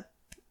God.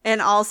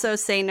 And also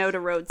say no to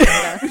road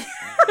soda.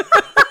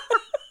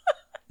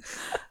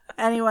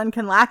 Anyone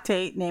can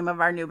lactate. Name of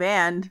our new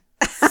band.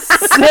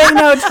 Say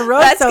no to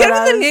road That's sodas.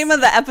 gonna be the name of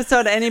the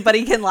episode.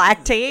 Anybody can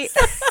lactate.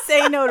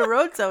 Say no to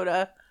road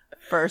soda.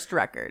 First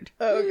record,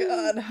 Oh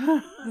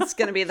God. It's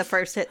gonna be the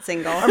first hit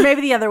single. or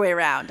maybe the other way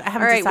around. I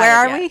haven't. All right, where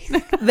are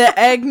decided we? The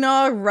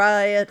Eggnog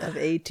Riot of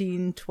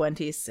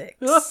 1826.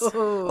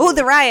 Oh,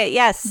 the riot.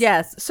 Yes.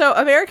 Yes. So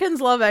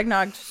Americans love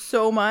eggnog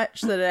so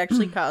much that it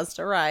actually caused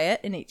a riot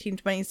in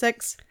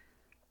 1826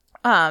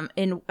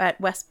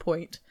 at West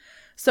Point.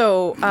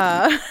 So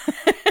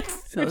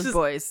Those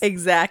boys.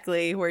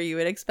 exactly where you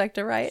would expect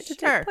a riot to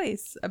Sure. take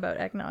place about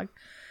eggnog.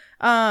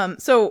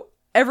 So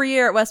every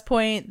year at West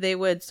Point, they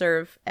would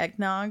serve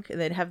eggnog.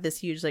 They'd have this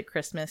huge like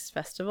Christmas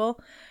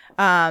festival.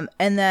 And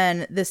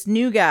then this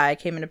new guy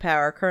came into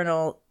power,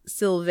 Colonel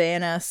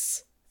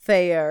Sylvanus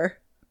Thayer,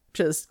 which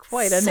is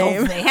quite a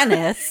name.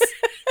 Sylvanus.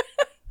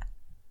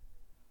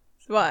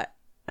 What?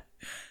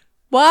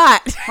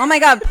 Oh my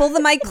God, pull the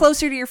mic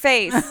closer to your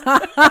face.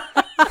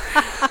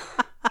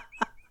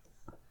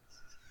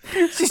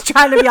 She's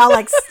trying to be all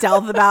like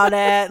stealth about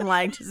it and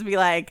like just be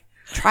like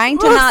Trying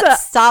to not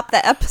stop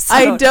the episode.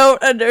 I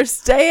don't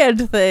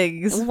understand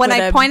things. When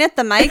I point at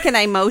the mic and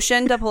I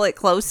motion to pull it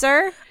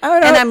closer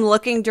and I'm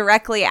looking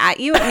directly at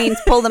you, it means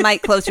pull the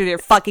mic closer to your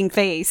fucking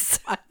face.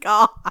 oh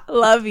God. I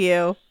love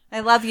you.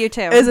 I love you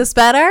too. Is this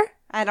better?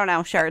 I don't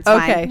know. Sure, it's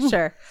Okay, fine.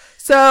 sure.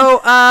 So,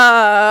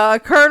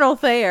 Colonel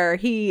Thayer,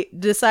 he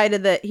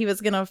decided that he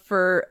was going to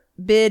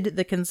forbid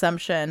the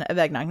consumption of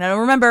eggnog. Now,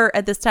 remember,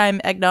 at this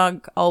time,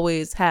 eggnog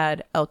always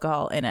had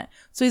alcohol in it.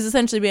 So he's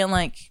essentially being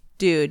like,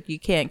 dude, you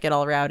can't get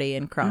all rowdy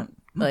and crunk.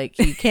 Like,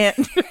 you can't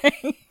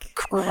drink.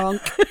 Crunk.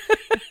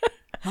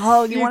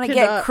 Oh, you want to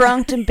get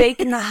crunked and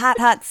bake in the hot,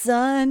 hot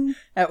sun?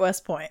 At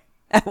West Point.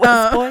 At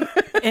West Point?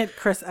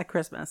 At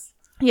Christmas.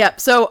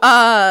 Yep. So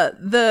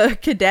the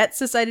cadets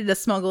decided to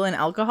smuggle in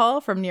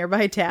alcohol from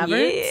nearby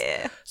taverns.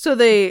 Yeah. So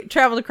they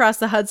traveled across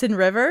the Hudson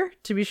River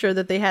to be sure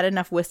that they had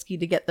enough whiskey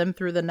to get them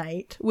through the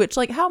night. Which,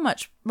 like, how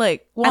much?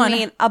 Like, one. I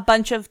mean, a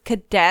bunch of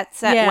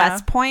cadets at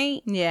West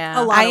Point.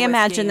 Yeah. I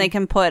imagine they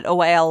can put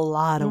away a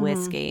lot of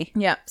whiskey.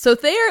 Yeah. So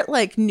Thayer,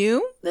 like,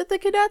 knew that the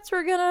cadets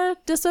were gonna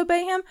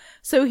disobey him.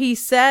 So he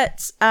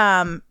set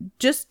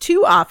just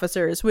 2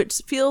 officers, which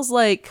feels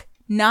like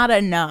not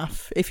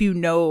enough if you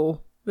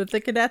know that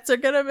the cadets are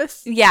gonna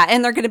miss. Yeah,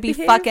 and they're going to be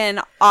fucking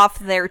off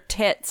their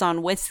tits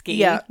on whiskey.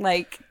 Yeah.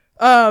 Like,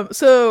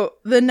 So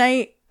the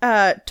night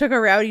took a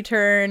rowdy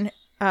turn.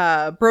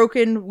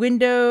 Broken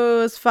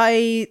windows,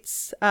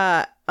 fights,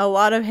 a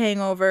lot of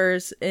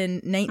hangovers,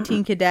 and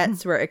 19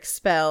 cadets were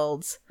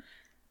expelled.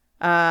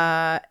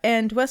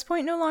 And West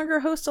Point no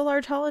longer hosts a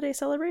large holiday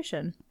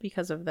celebration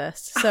because of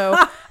this. So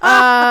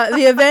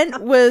the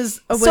event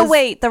was so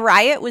wait, the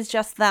riot was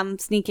just them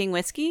sneaking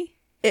whiskey?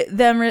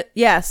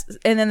 Yes,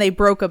 and then they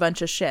broke a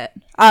bunch of shit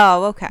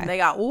Oh, okay. They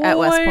got at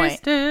West Point.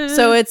 wasted.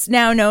 So it's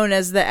now known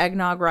as the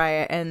Eggnog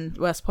Riot, and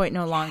West Point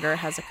no longer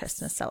has a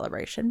Christmas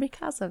celebration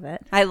because of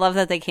it. I love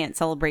that they can't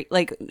celebrate.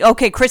 Like,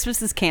 okay,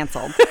 Christmas is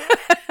canceled.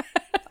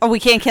 Oh, we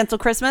can't cancel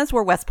Christmas?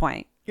 We're West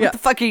Point. What the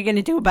fuck are you going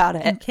to do about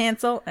it? And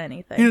cancel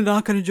anything. You're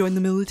not going to join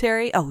the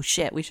military? Oh,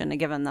 shit. We shouldn't have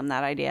given them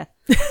that idea.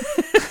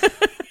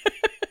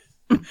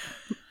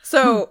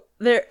 So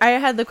I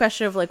had the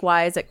question of, like,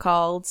 why is it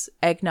called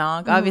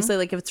eggnog? Obviously,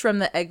 like, if it's from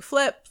the egg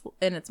flip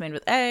and it's made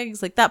with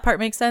eggs, like, that part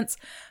makes sense.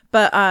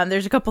 But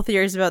there's a couple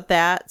theories about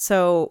that.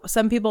 So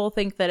some people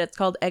think that it's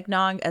called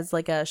eggnog as,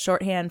 like, a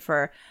shorthand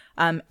for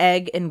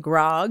egg and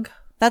grog.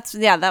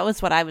 That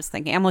was what I was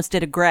thinking. I almost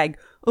did a Greg.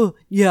 Oh,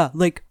 yeah,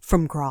 like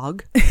from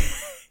grog.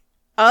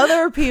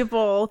 Other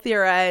people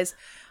theorize.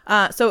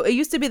 So it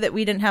used to be that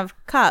we didn't have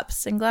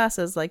cups and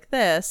glasses like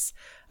this.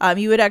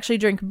 You would actually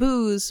drink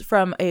booze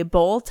from a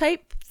bowl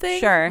type thing,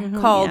 Sure.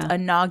 called Yeah. a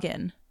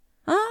noggin.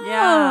 Oh,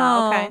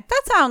 Yeah, okay.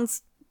 That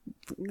sounds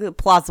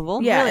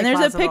plausible. Yeah, Really and there's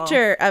plausible. a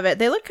picture of it.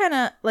 They look kind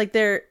of like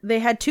they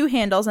had 2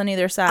 handles on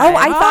either side. Oh,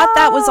 I thought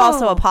that was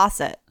also a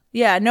posset.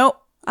 yeah, no.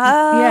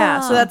 Oh. Yeah,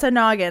 so that's a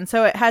noggin.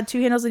 So it had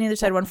 2 handles on either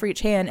side, one for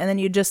each hand, and then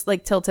you just,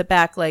 like, tilt it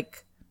back,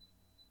 like,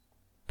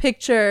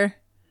 picture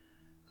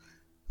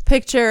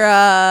like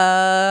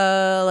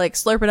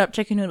slurping up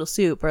chicken noodle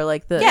soup, or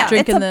like the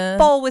drinking it's a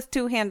bowl with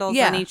 2 handles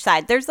on each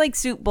side. There's like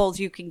soup bowls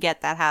you can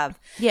get that have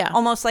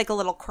almost like a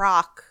little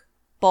crock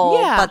bowl,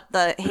 but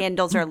the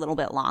handles are a little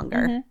bit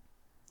longer.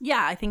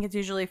 Yeah, I think it's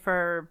usually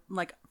for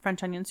like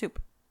French onion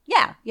soup.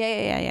 Yeah.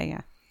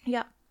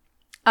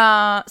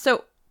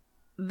 So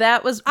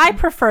that was I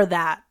prefer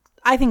that.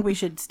 I think we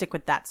should stick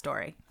with that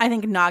story. I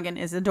think noggin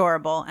is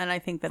adorable, and I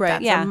think that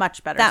that's a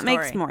much better that story.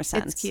 makes more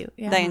sense. It's cute,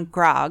 than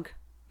grog.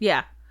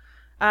 Yeah.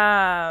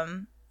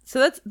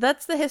 So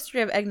that's the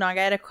history of eggnog.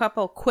 I had a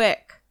couple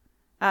quick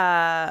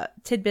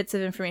tidbits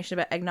of information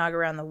about eggnog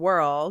around the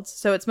world.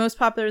 So it's most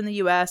popular in the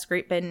U.S.,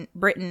 Great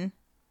Britain,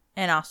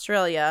 and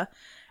Australia.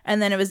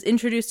 And then it was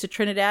introduced to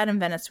Trinidad and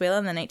Venezuela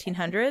in the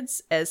 1900s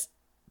as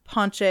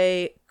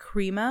ponche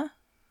crema.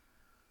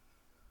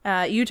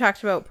 You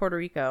talked about Puerto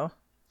Rico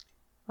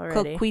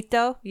already.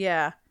 Coquito.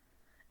 Yeah.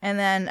 And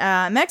then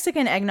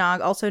Mexican eggnog,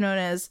 also known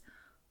as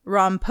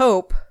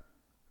rompope,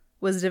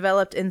 was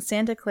developed in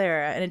Santa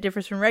Clara, and it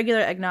differs from regular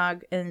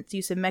eggnog in its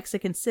use of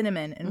Mexican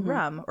cinnamon and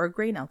rum, or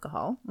grain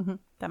alcohol. Mm-hmm.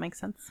 That makes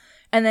sense.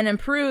 And then in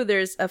Peru,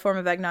 there's a form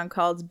of eggnog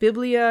called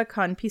Biblia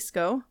con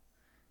Pisco,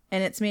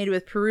 and it's made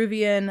with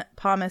Peruvian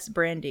pomace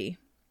brandy,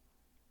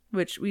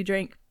 which we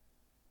drank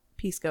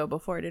Pisco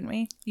before, didn't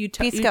we?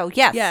 Pisco,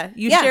 yes. Yeah,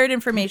 you shared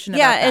information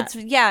about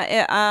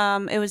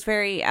that. It was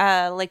very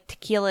like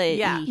tequila.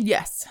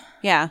 Yes.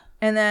 Yeah.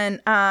 And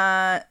then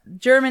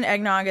German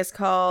eggnog is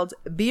called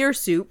beer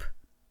soup,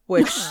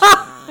 which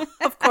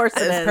Of course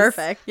it is.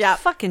 perfect. Yeah.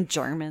 Fucking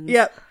Germans.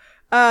 Yep.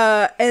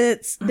 And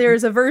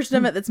there's a version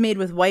of it that's made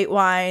with white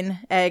wine,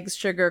 eggs,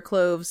 sugar,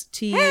 cloves,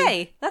 tea.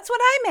 Hey, that's what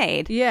I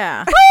made.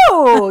 Yeah.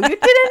 Oh, you didn't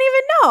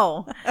even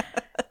know.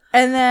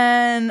 And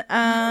then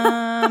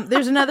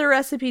there's another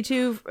recipe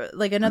too,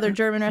 like another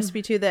German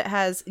recipe too,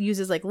 that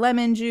uses like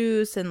lemon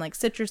juice and like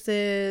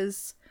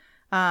citruses,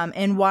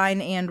 and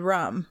wine and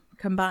rum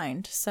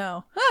combined.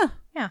 So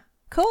yeah,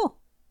 Cool.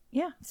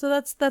 yeah. So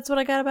that's what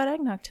I got about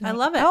eggnog tonight. I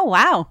love it. Oh,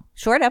 wow.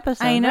 Short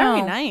episode. I know.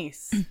 Very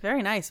nice.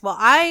 Very nice. Well,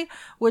 I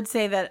would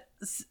say that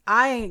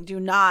I do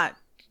not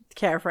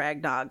care for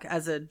eggnog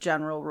as a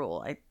general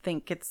rule. I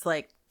think it's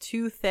like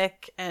too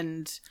thick,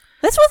 and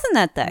This wasn't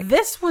that thick.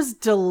 this was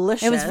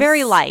delicious. It was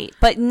very light,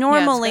 but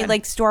normally good.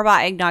 like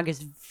store-bought eggnog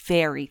is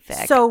very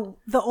thick. So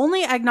the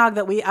only eggnog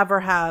that we ever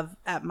have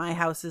at my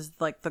house is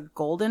like the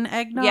golden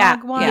eggnog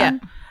Yeah, one. yeah.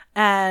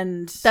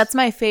 And That's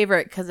my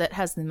favorite because it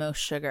has the most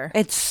sugar.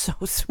 it's so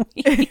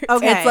sweet.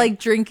 okay. It's like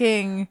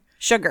drinking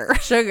Sugar.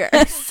 sugar.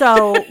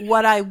 So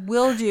what I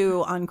will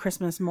do on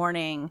Christmas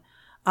morning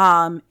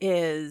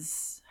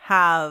is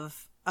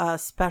have a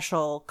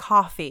special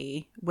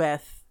coffee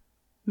with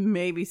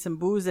maybe some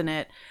booze in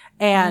it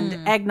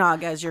and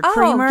eggnog as your Oh,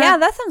 creamer. yeah,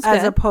 that sounds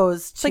as good.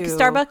 opposed It's to like a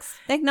Starbucks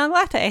eggnog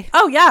latte.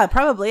 Oh yeah,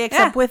 probably,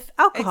 except Yeah. with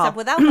alcohol. Except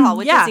with alcohol,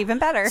 which Yeah. is even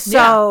better.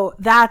 So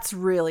that's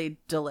really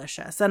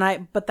delicious.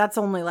 But that's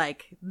only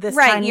like this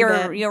Right, tiny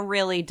bit. you're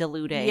really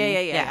diluting.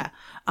 Yeah.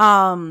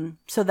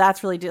 So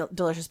that's really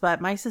delicious.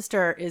 But my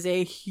sister is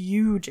a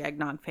huge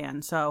eggnog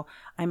fan, so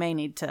I may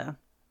need to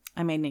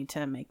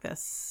make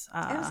this.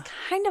 It was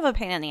kind of a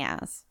pain in the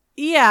ass.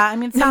 Yeah, I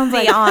mean, it sounds To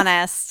be like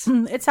honest.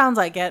 it sounds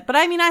like it. But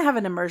I mean, I have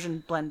an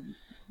immersion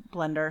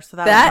blender, so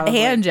that That probably,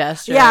 hand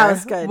gesture, Yeah, it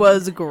was good.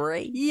 Was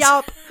great.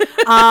 Yup.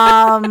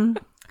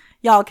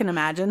 Y'all can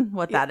imagine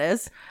what that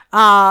is.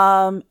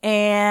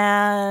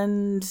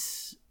 And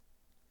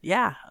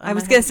yeah, I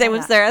was going to say,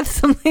 was there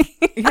something?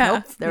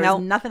 Nope, there was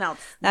Nope. nothing else.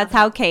 That's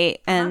how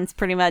Kate ends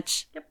pretty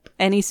much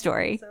any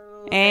story.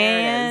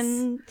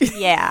 And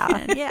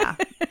yeah. Yeah.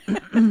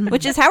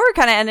 Which is how we're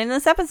kind of ending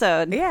this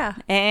episode. Yeah.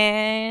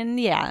 And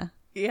yeah.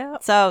 Yeah.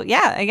 So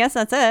yeah, I guess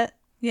that's it.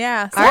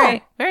 Yeah. All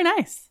right. Very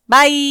nice.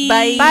 Bye.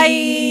 Bye.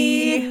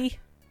 Bye.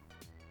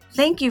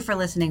 Thank you for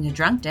listening to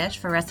Drunk Dish.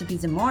 For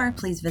recipes and more,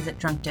 please visit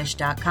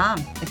drunkdish.com.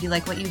 If you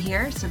like what you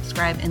hear,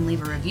 subscribe and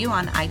leave a review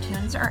on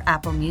iTunes or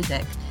Apple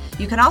Music.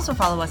 You can also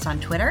follow us on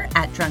Twitter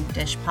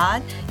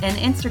 @DrunkDishPod and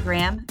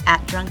Instagram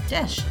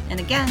 @DrunkDish. And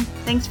again,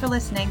 thanks for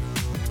listening.